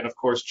David, and of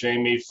course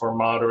Jamey for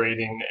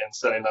moderating and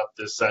setting up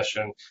this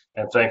session,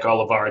 and thank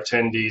all of our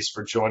attendees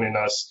for joining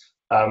us.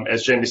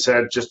 As Jamey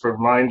said, just a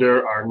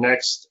reminder, our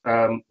next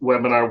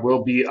webinar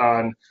will be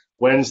on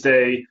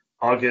Wednesday,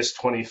 August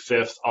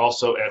 25th,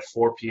 also at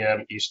 4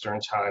 p.m.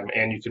 Eastern Time.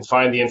 And you can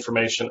find the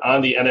information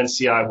on the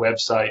NNCI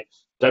website,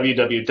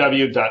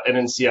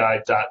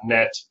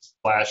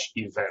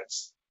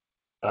 www.nnci.net/events.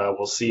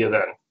 We'll see you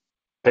then.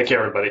 Take care,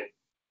 everybody.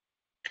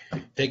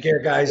 Take care,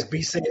 guys.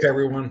 Be safe,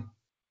 everyone.